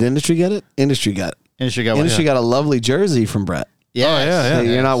 did Industry get it? Industry got Industry got a lovely jersey from Brett. Yeah, Oh, yeah, That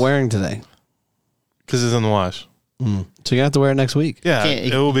you're not wearing today. because it's in the wash. So you're gonna have to wear it next week. Yeah,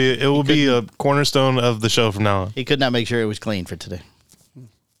 Can't- it will be a cornerstone of the show from now on. He could not make sure it was clean for today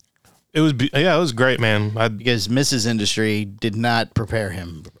It was great, man. because Mrs. Industry did not prepare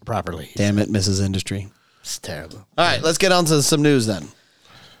him properly. Damn it, Mrs. Industry. It's terrible. All right, let's get on to some news then.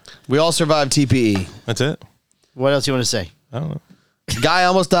 We all survived TPE. That's it. What else you want to say? I don't know. Guy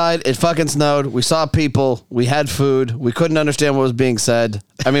almost died. It fucking snowed. We saw people. We had food. We couldn't understand what was being said.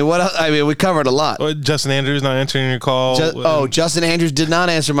 I mean, what else? I mean, we covered a lot. Justin Andrews not answering your call. Justin Andrews did not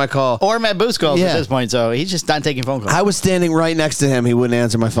answer my call. Or Matt Booth calls Yeah. at this point, so he's just not taking phone calls. I was standing right next to him. He wouldn't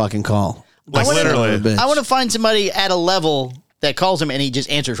answer my fucking call. Like wanna- literally. I want to find somebody at a level that calls him and he just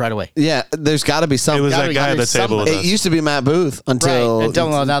answers right away. Yeah, there's got to be It something. was gotta that be- guy at the there's table with somebody. us. It used to be Matt Booth until Right.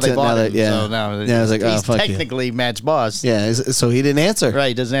 Until now they bought him. Yeah, So now yeah. I was like, oh he's fuck you. technically Matt's boss. Yeah, so he didn't answer.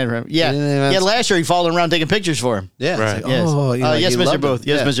 Right, doesn't answer him. Yeah. He didn't answer. Yeah, last year he followed around taking pictures for him. Yeah, Right. it's like, Yes. oh, you know, Yes, he Mr. loved Booth. it.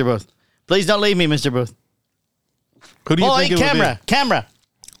 Yes, Yeah. Mr. Booth. Please don't leave me, Mr. Booth. Who do you Oh, think hey, it would camera. be? Camera.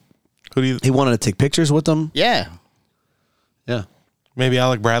 Who do you? He wanted to take pictures with them. Yeah. Yeah. Maybe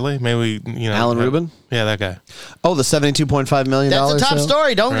Alec Bradley. Maybe Alan Rubin? Yeah, that guy. Oh, the $72.5 million. That's the top sale?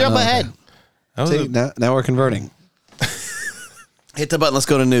 story. Don't jump okay. ahead. That was See, now we're converting. Hit the button. Let's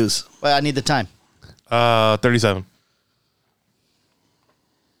go to news. Well, I need the time. 37.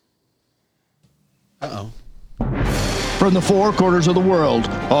 Uh-oh. From the four corners of the world,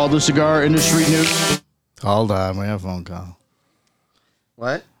 all the cigar industry news. Hold on. We have a phone call.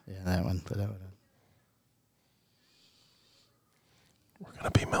 What? Yeah, that one. Put that one on. We're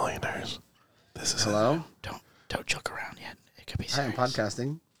gonna be millionaires. This is Hello? Don't joke around yet. It could be Hi, I'm serious.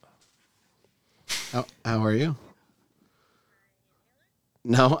 podcasting. How are you?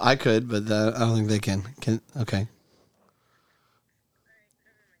 No, I could, but I don't think they can. Okay.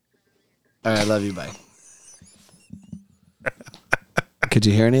 All right, I love you. Bye. Could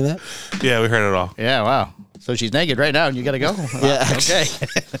you hear any of that? Yeah, we heard it all. Yeah, wow. So she's naked right now and you got to go? Yeah. Okay.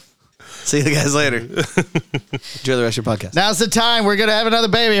 See you guys later. Enjoy the rest of your podcast. Now's the time. We're going to have another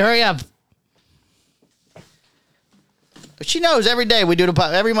baby. Hurry up. She knows every day we do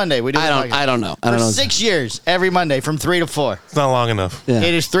every Monday we do the podcast. I don't know. I For don't know. 6 years, every Monday from 3 to 4. It's not long enough. Yeah.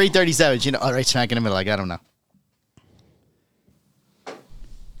 It is 3:37. You know, all right, smack in the middle. Like, I don't know.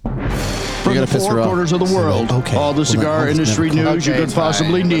 From You're the gonna piss four her off. corners of the world, Okay. all the Hold on, cigar hold on, industry it's never- news you Okay, could it's fine.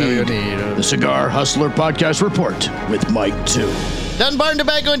 possibly Whatever you need. need. The Cigar Hustler Podcast Report with Mike 2. Dunbar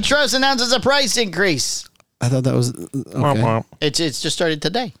Tobacco and Trust announces a price increase. I thought that was Womp okay. womp. It's just started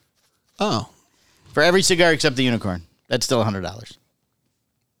today Oh, for every cigar except the Unicorn. That's still $100.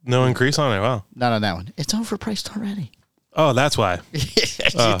 No increase on it. Wow. Not on that one. It's overpriced already. Oh, that's why. You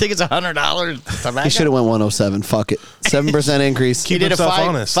think it's $100 tobacco? he should have went 107. Fuck it. 7% increase. He did a himself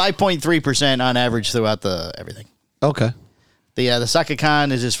honest. 5.3% on average throughout the everything. Okay. The Saka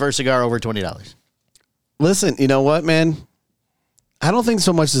Khan is his first cigar over $20. Listen, you know what, man? I don't think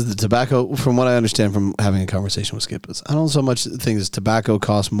so much as the tobacco, from what I understand from having a conversation with Skip, is I don't so much think as tobacco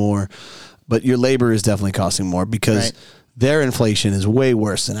costs more, but your labor is definitely costing more because their inflation is way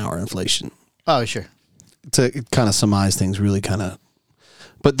worse than our inflation. Oh, sure. To kind of surmise things really kind of.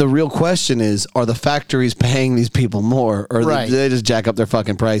 But the real question is, are the factories paying these people more, or do they just jack up their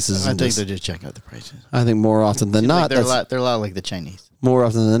fucking prices? I think they just jack up the prices. I think more often than not, they're a lot like the Chinese. More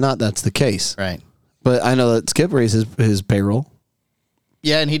often than not, that's the case. Right. But I know that Skip raised his payroll.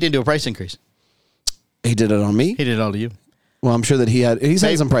 Yeah, and he didn't do a price increase. He did it on me? He did it all to you. Well, I'm sure that he's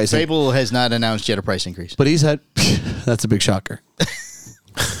had some pricing. Fable has not announced yet a price increase. But he's had, that's a big shocker.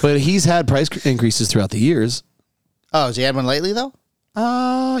 But he's had price increases throughout the years. Oh, has he had one lately, though?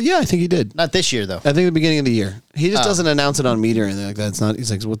 Yeah, I think he did. Not this year, though. I think the beginning of the year. He just doesn't announce it on meter or anything like that. It's not, he's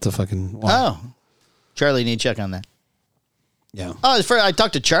like, what the fucking, why? Oh. Charlie, need to check on that. Yeah. Oh, I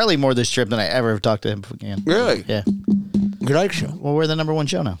talked to Charlie more this trip than I ever have talked to him again. Really? Yeah. Good show. Well, we're the number one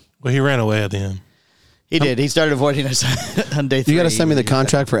show now. Well, he ran away at the end. He did. He started avoiding us on day 3. You got to send me the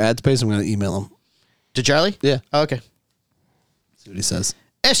contract for ad space. I'm going to email him. To Charlie? Yeah. Oh, okay. See what he says.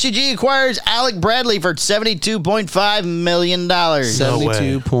 SGG acquires Alec Bradley for $72.5 million.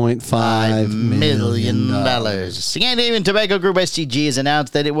 $72.5 million. Scandinavian Tobacco Group STG has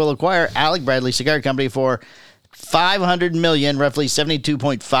announced that it will acquire Alec Bradley Cigar Company for $500 million, roughly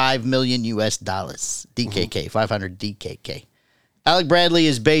 $72.5 million US dollars. DKK, 500 DKK. Alec Bradley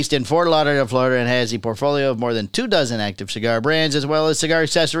is based in Fort Lauderdale, Florida, and has a portfolio of more than 24 active cigar brands, as well as cigar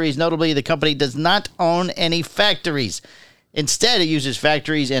accessories. Notably, the company does not own any factories. Instead, it uses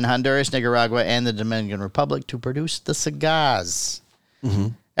factories in Honduras, Nicaragua, and the Dominican Republic to produce the cigars. Mm-hmm.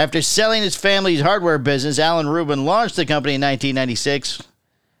 After selling his family's hardware business, Alan Rubin launched the company in 1996.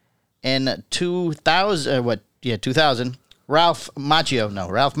 In 2000, Ralph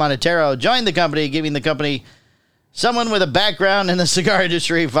Monetero joined the company, giving the company someone with a background in the cigar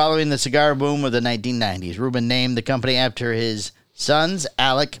industry following the cigar boom of the 1990s. Rubin named the company after his sons,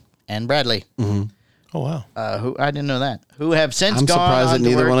 Alec and Bradley. Mm-hmm. Oh, wow. Who I didn't know that. Who have since I'm gone surprised on that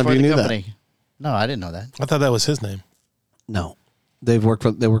neither to work one of for you the knew company. that. No, I didn't know that. I thought that was his name. No. They work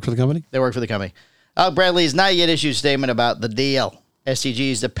for the company? They work for the company. Alec Bradley has not yet issued a statement about the deal.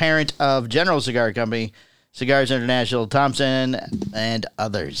 STG is the parent of General Cigar Company, Cigars International, Thompson, and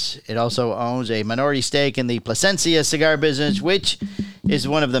others. It also owns a minority stake in the Plasencia cigar business, which is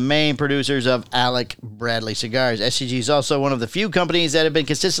one of the main producers of Alec Bradley cigars. SCG is also one of the few companies that have been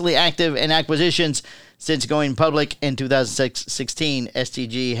consistently active in acquisitions since going public in 2016.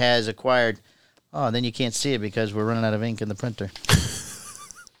 STG has acquired... Oh, then you can't see it because we're running out of ink in the printer.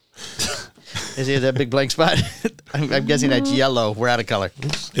 Is it that big blank spot? I'm guessing that's yellow. We're out of color.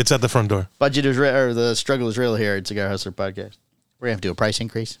 It's at the front door. Budget is real, or the struggle is real here at Cigar Hustler Podcast. We're gonna have to do a price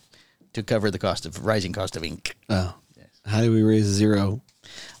increase to cover the rising cost of ink. Oh, yes. How do we raise zero?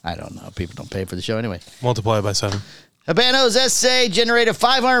 I don't know. People don't pay for the show anyway. Multiply it by 7. Habanos SA generated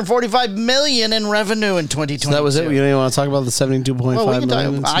 $545 million in revenue in 2022. So that was it. You don't even want to talk about the 72.5 well, we can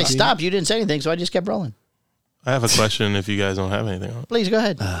million? talk. I stopped. You didn't say anything, so I just kept rolling. I have a question if you guys don't have anything on it. Please go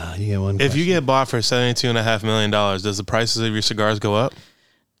ahead. You get one. If you get bought for $72.5 million, does the prices of your cigars go up?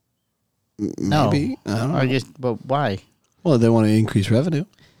 Maybe. I don't know. But why? Well, they want to increase revenue.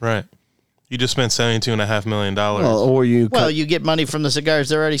 Right. You just spent $72.5 million. Well, or you you get money from the cigars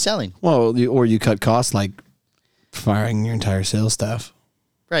they're already selling. Well, or you cut costs like firing your entire sales staff.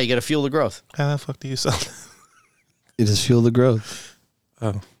 Right, you got to fuel the growth. How the fuck do you sell? You just fuel the growth.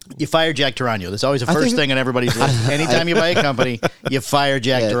 Oh. You fire Jack Tarano. That's always the first thing on everybody's list. Anytime you buy a company, you fire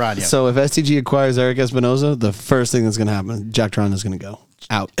Jack Tarano. So if STG acquires Eric Espinosa, the first thing that's going to happen, Jack Tarano is going to go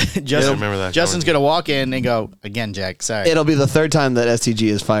out. remember that. Justin's going to walk in and go, again, Jack, sorry. It'll be the third time that STG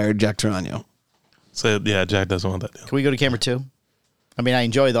has fired Jack Tarano. So, yeah, Jack doesn't want that deal. Can we go to camera 2? I mean, I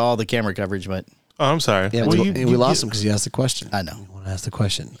enjoy all the camera coverage, but... Oh, I'm sorry. Yeah, we lost him because you asked the question. I know. You want to ask the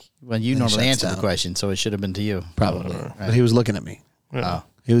question. Well, you normally answer the question, so it should have been to you. Probably. Right. But he was looking at me. Yeah. Oh.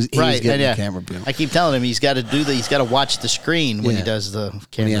 He was getting yeah. the camera view. I keep telling him he's got to do he's got to watch the screen when he does the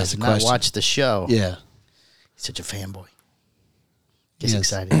camera, asks the not question. watch the show. Yeah. He's such a fanboy. Gets Yes.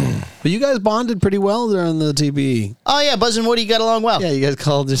 excited. But you guys bonded pretty well during the TPE. Oh, yeah, Buzz and Woody got along well. Yeah, you guys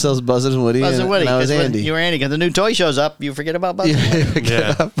called yourselves Buzz and Woody. Buzz and Woody. And I was 'cause when Andy. you were Andy. Because the new toy shows up, you forget about Buzz and Woody.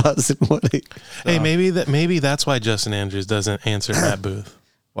 Yeah. Buzz and Woody. Hey, maybe that's why Justin Andrews doesn't answer Matt Booth.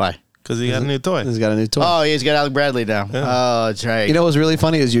 Why? Because he got a new toy. He's got a new toy. Oh, he's got Alec Bradley now. Yeah. Oh, that's right. You know what's really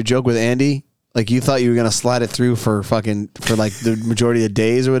funny is your joke with Andy. Like you thought you were gonna slide it through for like the majority of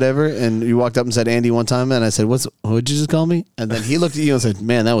days or whatever, and you walked up and said Andy one time, and I said, "What'd you just call me?" And then he looked at you and said,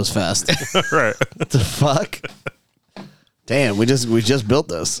 "Man, that was fast." Right. What the fuck? Damn, we just built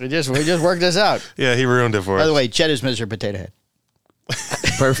this. we just worked this out. Yeah, he ruined it for us. By the way, Chet is Mr. Potato Head.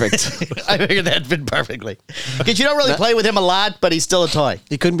 Perfect. I figured that fit perfectly. Because you don't really play with him a lot, but he's still a toy.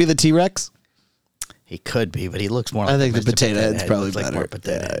 He couldn't be the T-Rex? He could be, but he looks more like I think the Mr. potato head's Head. probably He looks better. like more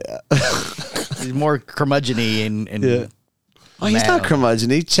potato head. He's more curmudgeon-y and Yeah. Oh, he's not curmudgeon.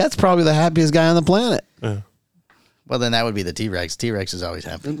 Chet's probably the happiest guy on the planet. Well, then that would be the T-Rex. T-Rex is always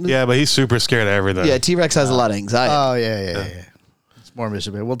happy. Yeah, but he's super scared of everything. Yeah, T-Rex has a lot of anxiety. Oh, yeah. It's more Mr.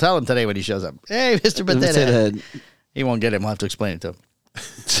 Potato. We'll tell him today when he shows up. Hey, Mr. The Potato Head. Head. He won't get it. We'll have to explain it to him.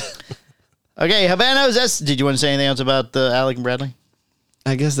 Okay, Habanos. Did you want to say anything else about Alec and Bradley?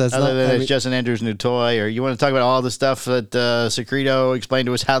 I guess that's Other not... than I it's mean, Justin Andrews' new toy, or you want to talk about all the stuff that Secreto explained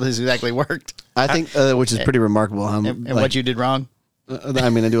to us how this exactly worked I think, which is pretty remarkable. and what you did wrong? I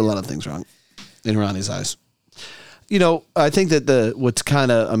mean, I do a lot of things wrong in Ronnie's eyes. You know, I think that what's kind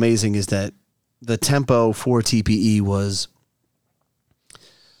of amazing is that the tempo for TPE was,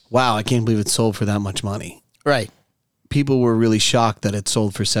 wow, I can't believe it sold for that much money. Right. People were really shocked that it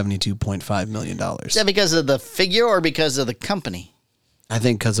sold for $72.5 million. Is that because of the figure or because of the company? I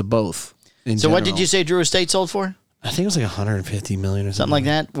think because of both. So what did you say Drew Estate sold for? I think it was like 150 million or Something like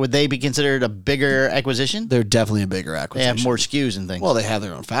that? Would they be considered a bigger acquisition? They're definitely a bigger They acquisition. have more SKUs and things. Well, they have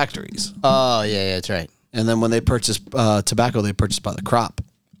their own factories. Oh, yeah, that's right. And then when they purchase tobacco, they purchase by the crop.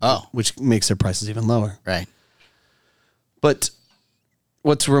 Oh. Which makes their prices even lower. Right. But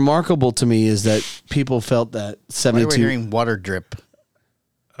what's remarkable to me is that people felt that Why 72... are we hearing water drip?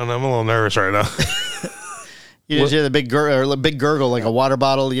 I don't know, I'm a little nervous right now. You just hear the big gurgle like a water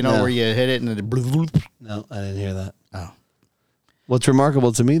bottle, you know, No. where you hit it and it... No, I didn't hear that. Oh. What's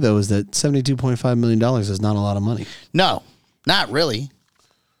remarkable to me, though, is that $72.5 million is not a lot of money. No, not really.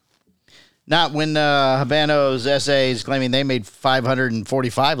 Not when Habanos SA is claiming they made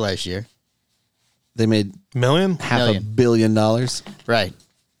 545 last year. They made Million? $500 million. Right.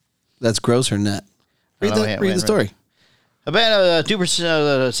 That's gross or net? Read the story. Habano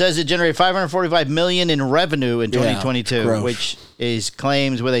 2% says it generated $545 million in revenue in 2022, gross. which is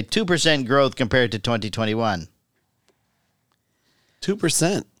claims with a 2% growth compared to 2021.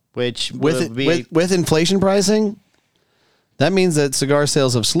 2%. Which would be With inflation pricing, that means that cigar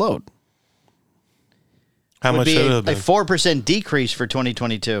sales have slowed. How would much be should it a have been? 4% decrease for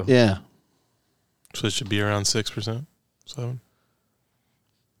 2022. Yeah. So it should be around 6%. 7%.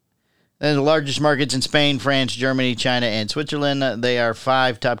 And the largest markets in Spain, France, Germany, China, and Switzerland. They are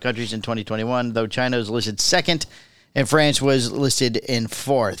 5 top countries in 2021, though China was listed second and France was listed in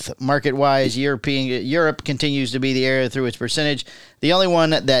fourth. Market-wise, Europe continues to be the area through its percentage, the only one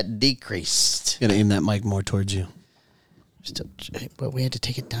that decreased. Got to aim that mic more towards you. But we had to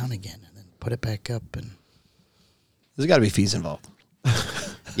take it down again and then put it back up. And There's got to be fees involved.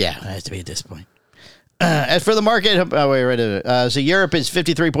 yeah, it has to be at this point. As for the market, so Europe is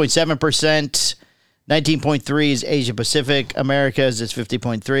 53.7%, 19.3% is Asia Pacific, Americas is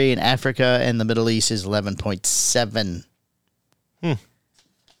 50.3%, and Africa and the Middle East is 11.7%.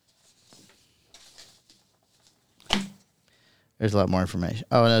 There's a lot more information.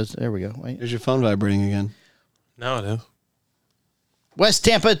 Oh, no, there we go. Wait. There's your phone vibrating again. Now it is. West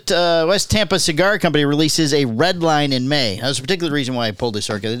Tampa Cigar Company releases a red line in May. That was a particular reason why I pulled this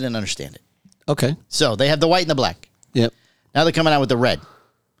circuit. I didn't understand it. Okay. So they have the white and the black. Yep. Now they're coming out with the red.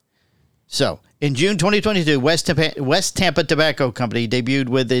 So in June 2022, West Tampa Tobacco Company debuted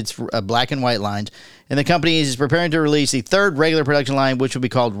with its black and white lines, and the company is preparing to release the third regular production line, which will be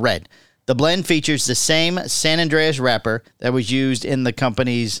called Red. The blend features the same San Andreas wrapper that was used in the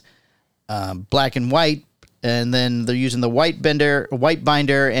company's black and white, and then they're using the white binder,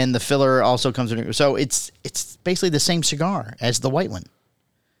 and the filler also comes in. So it's basically the same cigar as the white one.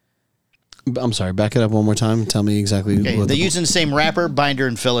 I'm sorry. Back it up one more time. Tell me exactly. Okay, what they're using the same wrapper, binder,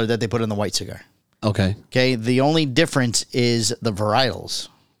 and filler that they put on the white cigar. Okay. Okay, the only difference is the varietals,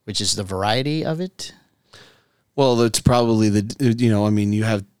 which is the variety of it. Well, it's probably you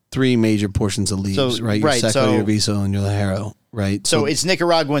have three major portions of leaves, right? Your Seco, your Viso, and your Ligero, right? So it's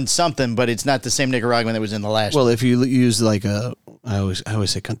Nicaraguan something, but it's not the same Nicaraguan that was in the last Well, if you use like I always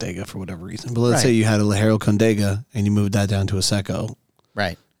say Condega for whatever reason, but let's say you had a Ligero Condega and you moved that down to a Seco.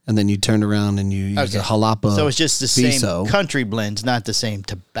 Right. And then you turned around and you used a Jalapa. So it's just the Viso. same country blends, not the same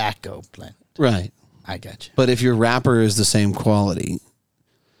tobacco blend. Right. I got you. But if your wrapper is the same quality,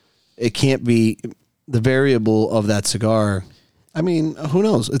 it can't be the variable of that cigar. I mean, who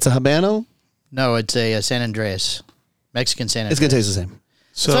knows? It's a Habano. No, it's a San Andreas, Mexican San Andreas. It's going to taste the same.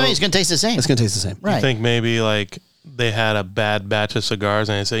 So it's going to taste the same. It's going to taste the same. Right. I think maybe like they had a bad batch of cigars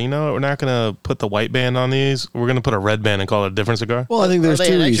and they say, you know what, we're not going to put the white band on these. We're going to put a red band and call it a different cigar. Well, I think there's they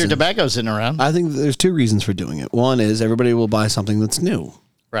two had reasons. extra tobacco sitting around. I think there's two reasons for doing it. One is everybody will buy something that's new,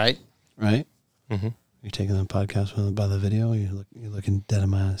 Right. right? Mm-hmm. You're taking the podcast by the video. You're looking dead in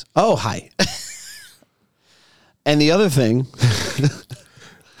my eyes. Oh, hi. And the other thing.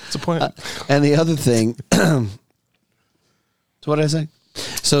 What's the point? And the other thing. So what did I say?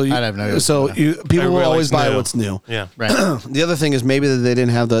 So I have no idea. So people will Everybody always likes buy new. what's new. Yeah. Right. The other thing is maybe that they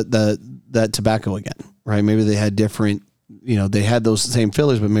didn't have that tobacco again, right? Maybe they had different. They had those same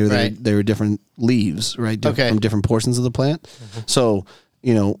fillers, but maybe they were different leaves, right? From different portions of the plant. Mm-hmm. So,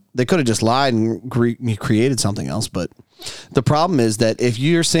 they could have just lied and created something else. But the problem is that if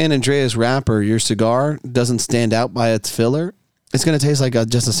your San Andreas wrapper, your cigar doesn't stand out by its filler, it's going to taste like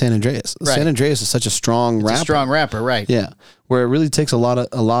just a San Andreas. Right. San Andreas is such a strong wrapper. A strong wrapper, right. Yeah. Where it really takes a lot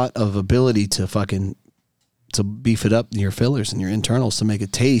of ability to beef it up in your fillers and your internals to make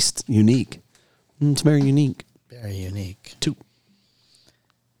it taste unique. It's very unique. Very unique. 2.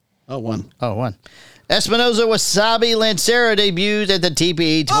 Oh, 1. Oh, 1. Espinosa Wasabi Lancero debuted at the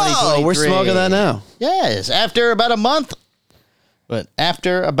TPE 2023. Oh, we're smoking that now. Yes, after about a month. But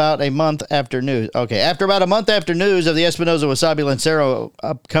after about a month after news. Okay, after about a month after news of the Espinosa Wasabi Lancero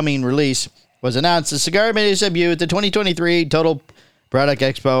upcoming release was announced, the cigar made its debut at the 2023 Total Product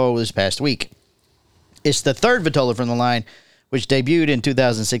Expo this past week. It's the third Vitola from the line, which debuted in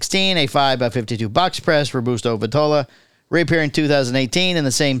 2016, a 5x52 box press Robusto Vitola, reappeared in 2018 in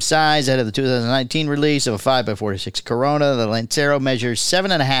the same size ahead of the 2019 release of a 5x46 Corona. The Lancero measures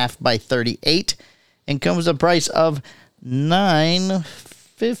 7.5 by 38 and comes at a price of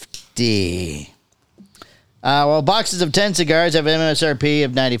 $9.50. While boxes of 10 cigars have an MSRP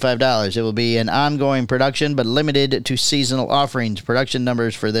of $95. It will be an ongoing production, but limited to seasonal offerings. Production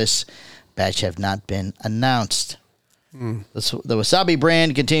numbers for this batch have not been announced. The Wasabi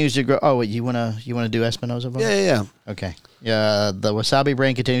brand continues to grow. Oh, wait, you wanna do Espinosa? Yeah. Okay. Yeah, the Wasabi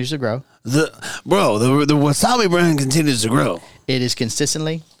brand continues to grow. The Wasabi brand continues to grow. It is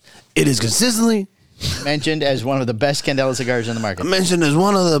consistently mentioned mentioned as one of the best Candela cigars in the market. as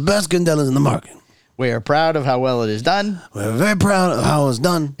one of the best Candelas in the market. We are proud of how well it is done. We're very proud of how it's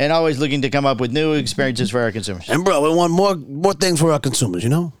done. And always looking to come up with new experiences for our consumers. And bro, we want more things for our consumers,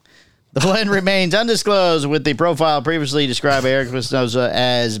 The blend remains undisclosed, with the profile previously described by Eric Espinosa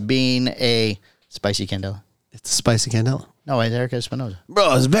as being a spicy Candela. It's a spicy Candela. No, it's Eric Espinosa.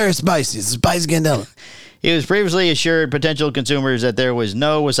 Bro, it's very spicy. It's a spicy Candela. He was previously assured potential consumers that there was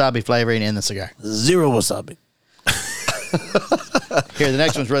no wasabi flavoring in the cigar. 0 wasabi. Here, the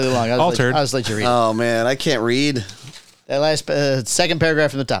next one's really long. I'll just let you read it. Oh, man, I can't read. That last second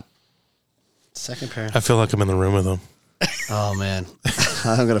paragraph from the top. Second paragraph. I feel like I'm in the room with him. Oh, man.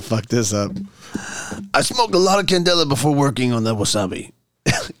 I'm going to fuck this up. I smoked a lot of Candela before working on the wasabi.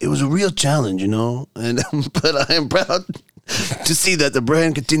 It was a real challenge, but I am proud to see that the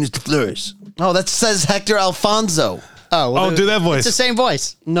brand continues to flourish. Oh, that says Hector Alfonso. Oh, do that voice. It's the same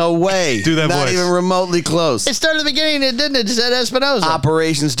voice. No way. Do that Not voice. even remotely close. It started at the beginning, didn't it? It said Espinosa.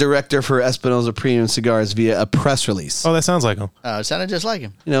 Operations director for Espinosa Premium Cigars via a press release. Oh, that sounds like him. Oh, it sounded just like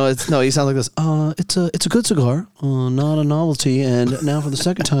him. He sounds like this. It's a good cigar, not a novelty, and now for the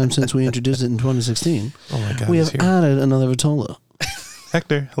second time since we introduced it in 2016, Oh my God, we he's have here. added another Vitola.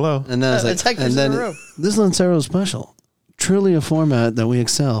 Hector, hello. And then It's Hector's in the room. This Lancero is special. Truly a format that we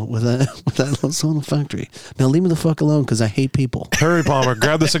excel with that little factory. Now leave me the fuck alone because I hate people. Hurry, Palmer.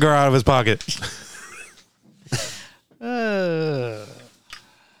 Grab the cigar out of his pocket. All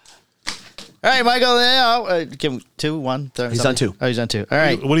right, Michael. Give him 2, 1. He's on 2. Oh, he's on 2. All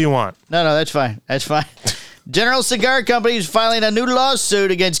right. What do you want? No, that's fine. That's fine. General Cigar Company is filing a new lawsuit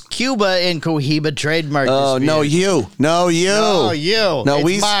against Cuba in Cohiba trademark Oh, dispute. no, you. No, you. No,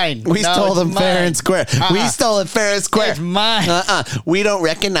 It's mine. We No, stole it's them fair mine. and square. We stole it fair and square. It's mine. We don't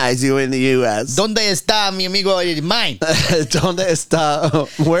recognize you in the U.S. ¿Dónde está mi amigo? It's mine. Donde está?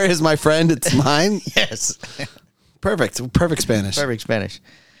 Where is my friend? It's mine. Yes. Perfect Spanish. Perfect Spanish.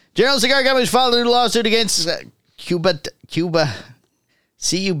 General Cigar Company is filing a new lawsuit against Cuba,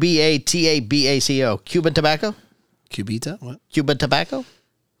 C-U-B-A-T-A-B-A-C-O. Cuban Tobacco? Cubita? What? Cuban Tobacco?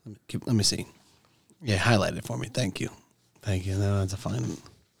 Let me see. Yeah, highlight it for me. Thank you. No, that's a fine.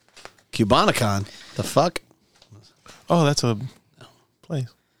 Cubanicon. The fuck? Oh, that's a place.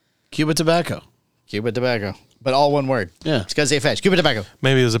 Cuba Tobacco. Cuban Tobacco. But all one word. Yeah. It's got to say it fast. Cuban Tobacco.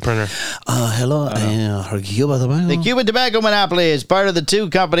 Maybe it was a printer. Hello. Cuba Tobacco. The Cuban tobacco monopoly is part of the two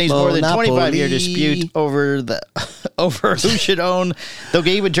companies' more than 25-year dispute over who should own the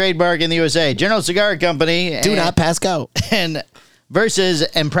Cuban trademark in the USA. General Cigar Company Do not pass go. and versus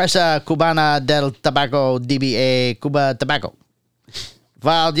Empresa Cubana del Tabaco, DBA Cuba Tobacco,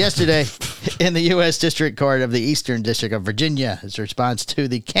 filed yesterday in the U.S. District Court of the Eastern District of Virginia as a response to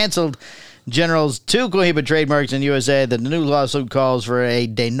the canceled generals to cohibit trademarks in USA. The new lawsuit calls for a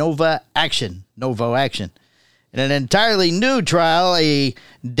novo action. In an entirely new trial, a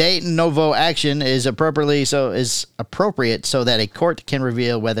de novo action is appropriate so that a court can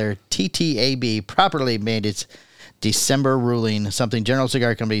reveal whether TTAB properly made its December ruling, something General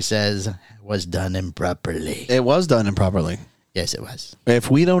Cigar Company says was done improperly. It was done improperly. Yes, it was. If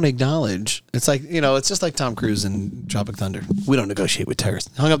we don't acknowledge, it's like, it's just like Tom Cruise in Tropic Thunder. We don't negotiate with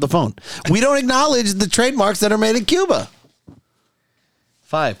terrorists. Hung up the phone. We don't acknowledge the trademarks that are made in Cuba.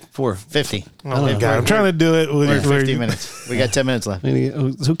 5, 4, 50. Oh my God, I'm trying to do it. We're 50 minutes. We got 10 minutes left.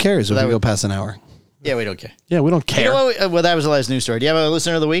 Who cares if we go past an hour? Yeah, we don't care. Yeah, we don't care. You know what? Well, that was the last news story. Do you have a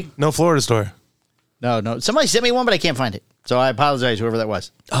listener of the week? No Florida story. No. Somebody sent me one, but I can't find it. So I apologize, whoever that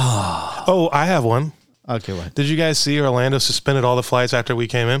was. Oh, I have one. Okay, what? Did you guys see Orlando suspended all the flights after we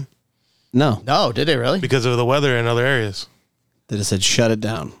came in? No. No, did they really? Because of the weather in other areas. They just said shut it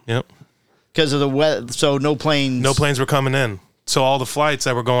down. Yep. Because of the weather, so no planes. No planes were coming in. So all the flights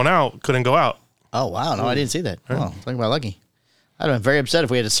that were going out couldn't go out. Oh, wow. No, I didn't see that. Oh, talking about lucky. I'd have been very upset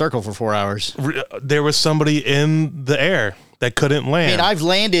if we had to circle for 4 hours. There was somebody in the air that couldn't land. I mean, I've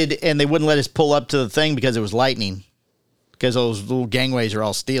landed and they wouldn't let us pull up to the thing because it was lightning. Because those little gangways are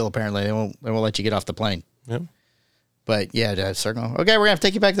all steel, apparently. They won't let you get off the plane. Yep. But yeah, circle. Okay, we're going to have to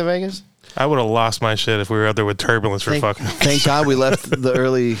take you back to Vegas. I would have lost my shit if we were out there with turbulence for fucking. Thank God we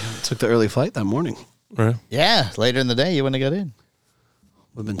took the early flight that morning. Right. Yeah, later in the day, you wouldn't have got in.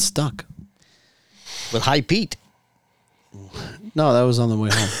 We've been stuck. With high Pete. No, that was on the way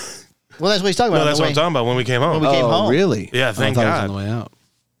home. Well, that's what he's talking about. No, that's what I'm talking about when we came home. When we came home. Really? Yeah, thank I thought God. it was on the way out.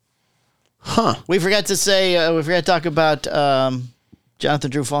 Huh. We forgot to talk about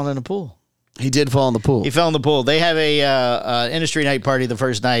Jonathan Drew falling in the pool. He did fall in the pool. He fell in the pool. They have a industry night party the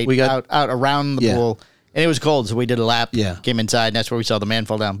first night. We got out around the pool, and it was cold, so we did a lap. Yeah. Came inside, and that's where we saw the man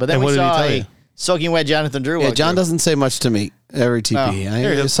fall down. But then And we what did he saw tell a you? soaking wet Jonathan Drew. Yeah, John doesn't say much to me every TPE. Oh,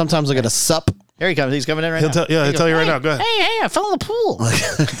 here he is. Sometimes I get a sup. Here he comes. He's coming in right He'll now. he'll tell you right now. Go ahead. Hey, I fell in the pool.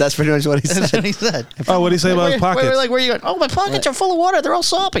 That's pretty much what he That's said. what he said. Oh, what did he say about his pockets? We're like, where are you going? Oh, my pockets are full of water. They're all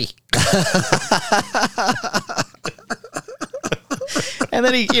soppy. And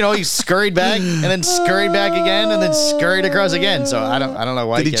then he scurried back, and then scurried back again, and then scurried across again. So I don't know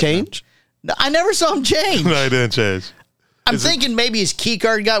why. Did he kept change? No, I never saw him change. No, he didn't change. I'm thinking maybe his key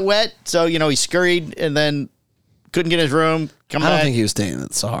card got wet, so he scurried and then couldn't get his room. I don't think he was staying in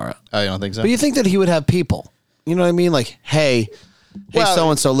the Sahara. Oh, you don't think so? But you think that he would have people? You know what I mean? Like, hey, Well- so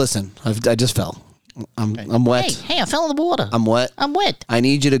and so, listen, I just fell. I'm wet. Hey, I fell in the water. I'm wet. I'm wet. I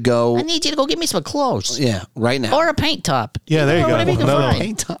need you to go. I need you to go get me some clothes Yeah, right now. or a paint top. Yeah, there you go. Whatever you can No, no. find.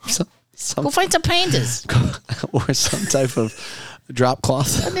 Paint top, Go find some painters. or some type of drop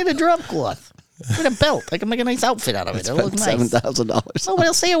cloth. I need a drop cloth. With a belt. I can make a nice outfit out of it. It'll look nice. $7,000. Oh, but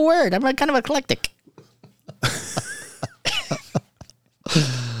I'll say a word. I'm kind of eclectic.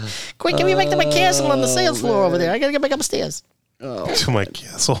 Quick, give me back to my castle on the sales floor over there. I gotta get back upstairs. To my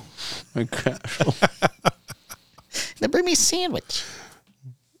castle. My gosh. Then bring me a sandwich.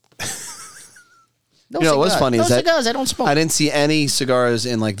 No What's cigars. funny No is that cigars. I don't smoke. I didn't see any cigars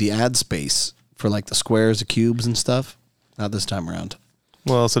in like the ad space for like the squares, the cubes, and stuff. Not this time around.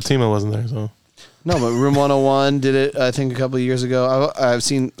 Well, Septima wasn't there, so. No, but Room 101 did it. I think a couple of years ago. I've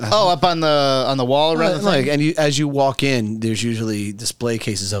seen. Up on the wall around the thing? Like, and as you walk in, there's usually display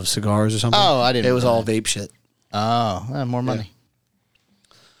cases of cigars or something. Oh, I didn't It know was that. all vape shit. Oh, more money.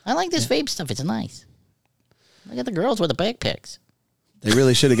 I like this vape stuff. It's nice. Look at the girls with the backpacks. They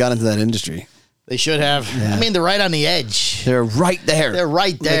really should have got into that industry. They should have. Yeah. I mean, they're right on the edge. They're right there. They're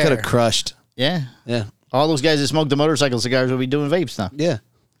right there. They could have crushed. Yeah. Yeah. All those guys that smoke the motorcycle cigars will be doing vape stuff. Yeah.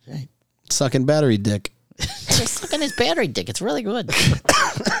 Right. Sucking battery dick. They're sucking his battery dick. It's really good.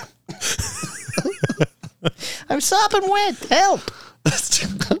 I'm sopping wet. Help.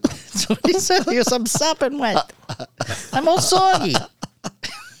 That's what he said. He goes, I'm sopping wet. I'm all soggy.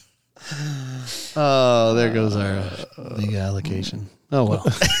 Oh, there goes our legal allocation. Oh, well.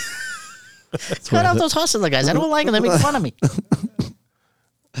 Cut out those hustler guys. I don't like them. They make fun of me.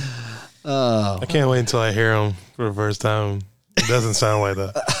 I can't wait until I hear him for the first time. It doesn't sound like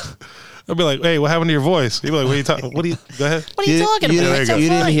that. I'll be like, hey, what happened to your voice? He'll be like, what are you talking? What are you? Go ahead. What are you talking about? there you It's go. so You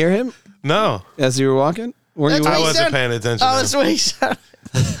didn't funny. hear him No, as you were walking? Were you That's I what he walking? wasn't said. paying attention. Oh, to that's him. what he said.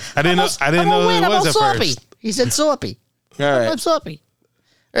 I didn't know. I didn't know who I'm it all was at soppy. first. He said soppy. All I'm right. soppy.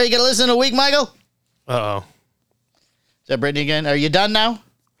 All right, you got to listen to a week, Michael? Uh oh. Is that Brittany again? Are you done now?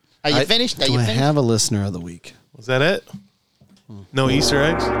 Are you finished? Are Do you I finished? have a listener of the week? Was that it? No Easter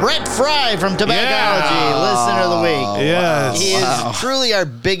eggs. Brett Fry from Tobacology, listener of the week. Yes. He is truly our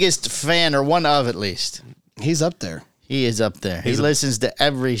biggest fan, or one of at least. He's up there. He is up there. He listens to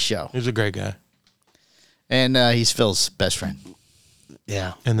every show. He's a great guy. And he's Phil's best friend.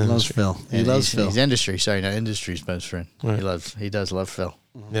 Yeah. And then loves Phil. He loves Phil. He's industry. Sorry, not industry's best friend. Right. He does love Phil.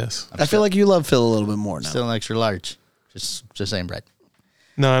 Yes. I feel like you love Phil a little bit more now. Still an extra large. Just saying, Brett.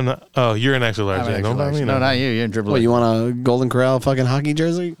 No, I'm not. Oh, you're an extra large. I'm an extra Don't large. let me No, know. not you. You're in triple. What, you want a Golden Corral fucking hockey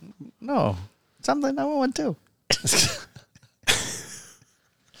jersey? No. Something I want too.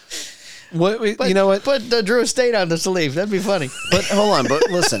 You know what? Put the Drew Estate on the sleeve. That'd be funny. But hold on. But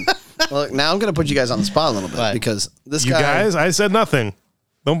listen. Look, now I'm going to put you guys on the spot a little bit What? because this You guy. guys, I said nothing.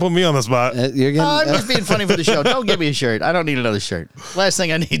 Don't put me on the spot. You're getting. I'm just being funny for the show. Don't give me a shirt. I don't need another shirt. Last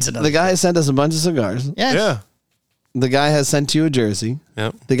thing I need is another The guy has sent us a bunch of cigars. Yes. Yeah. The guy has sent you a jersey.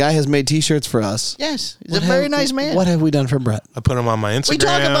 Yep. The guy has made T-shirts for us. Yes. He's a very nice man. What have we done for Brett? I put him on my Instagram. We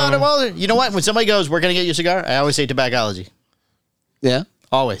talk about him all the. You know what? When somebody goes, "We're gonna get you a cigar," I always say tobaccology. Yeah.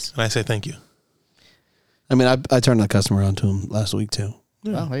 Always. And I say thank you. I mean, I turned that customer on to him last week too.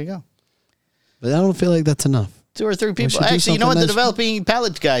 Well, there you go. But I don't feel like that's enough. 2 or 3 people. should do Actually, you know what? something The nice. developing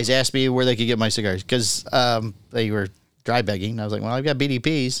palate guys asked me where they could get my cigars because they were dry begging. I was like, "Well, I've got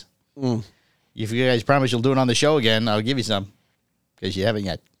BDPs. If you guys promise you'll do it on the show again, I'll give you some because you haven't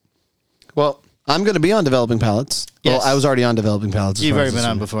yet." Well, I'm going to be on Developing Palettes. Yes. Well, I was already on Developing Palettes. as You've far already as been this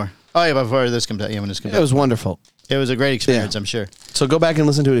on week. before. Oh yeah, before this comes out. Yeah, when this comes It out. was wonderful. It was a great experience. Yeah. I'm sure. So go back and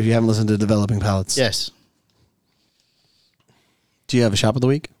listen to it if you haven't listened to Developing Palettes. Yes. Do you have a shop of the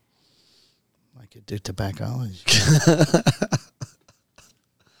week? I could do tobaccology.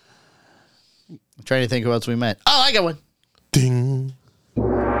 I'm trying to think who else we met. Oh, I got one. Ding.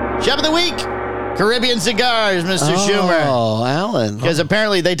 Shop of the week. Caribbean Cigars, Mr. Schumer. Oh, Alan. Because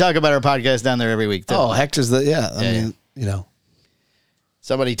apparently they talk about our podcast down there every week, too. Oh, Hector's the Yeah. I mean, you know.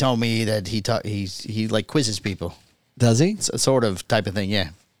 Somebody told me that he like quizzes people. Does he? It's a sort of type of thing, yeah.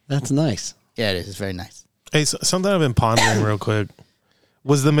 That's nice. Yeah, it is. It's very nice. Hey, something I've been pondering real quick.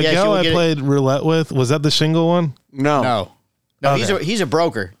 Was the she Miguel would I get it. played roulette with, was that the shingle one? No. No, Okay. he's a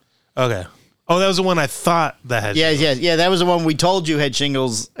broker. Okay. Oh, that was the one I thought that had. Yeah. That was the one we told you had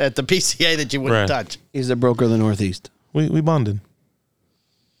shingles at the PCA that you wouldn't Right. touch. He's the broker of the Northeast. We bonded.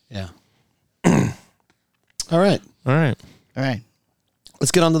 Yeah. All right. All right. All right.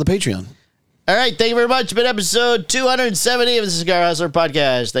 Let's get on to the Patreon. All right. Thank you very much. It's been episode 270 of the Cigar Hustler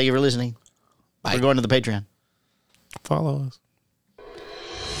podcast. Thank you for listening. We're going to the Patreon. Follow us.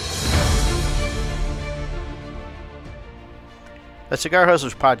 The Cigar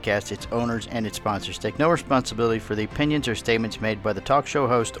Hustlers podcast, its owners, and its sponsors take no responsibility for the opinions or statements made by the talk show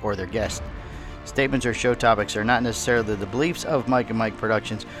host or their guest. Statements or show topics are not necessarily the beliefs of Mike and Mike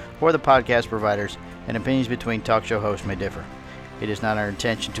Productions or the podcast providers, and opinions between talk show hosts may differ. It is not our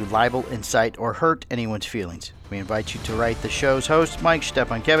intention to libel, incite, or hurt anyone's feelings. We invite you to write the show's host, Mike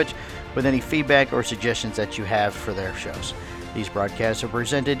Stepankevich, with any feedback or suggestions that you have for their shows. These broadcasts are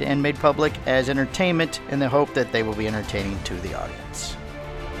presented and made public as entertainment in the hope that they will be entertaining to the audience.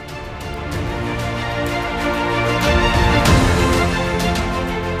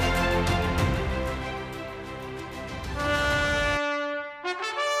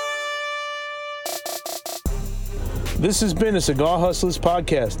 This has been a Cigar Hustlers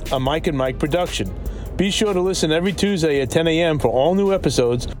podcast, a Mike and Mike production. Be sure to listen every Tuesday at 10 a.m. for all new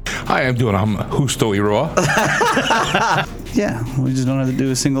episodes. Hi, I'm Husto Iroa. Yeah, we just don't have to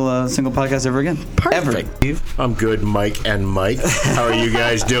do a single podcast ever again. Perfect. Ever. I'm good, Mike and Mike. How are you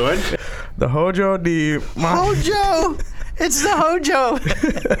guys doing? The Hojo, Hojo! It's the Hojo!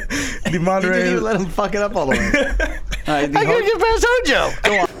 the You moderator. didn't even let him fuck it up all the way. I gotta get past Hojo!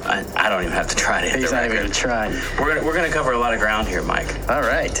 Go on. I don't even have to try to hit the record. even try. We're gonna cover a lot of ground here, Mike. All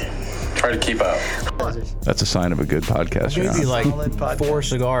right. Try to keep up. That's a sign of a good podcast. Maybe John. like 4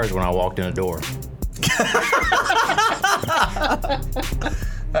 cigars when I walked in the door.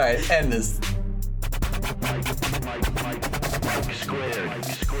 All right, end this. Mike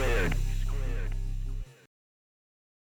squared.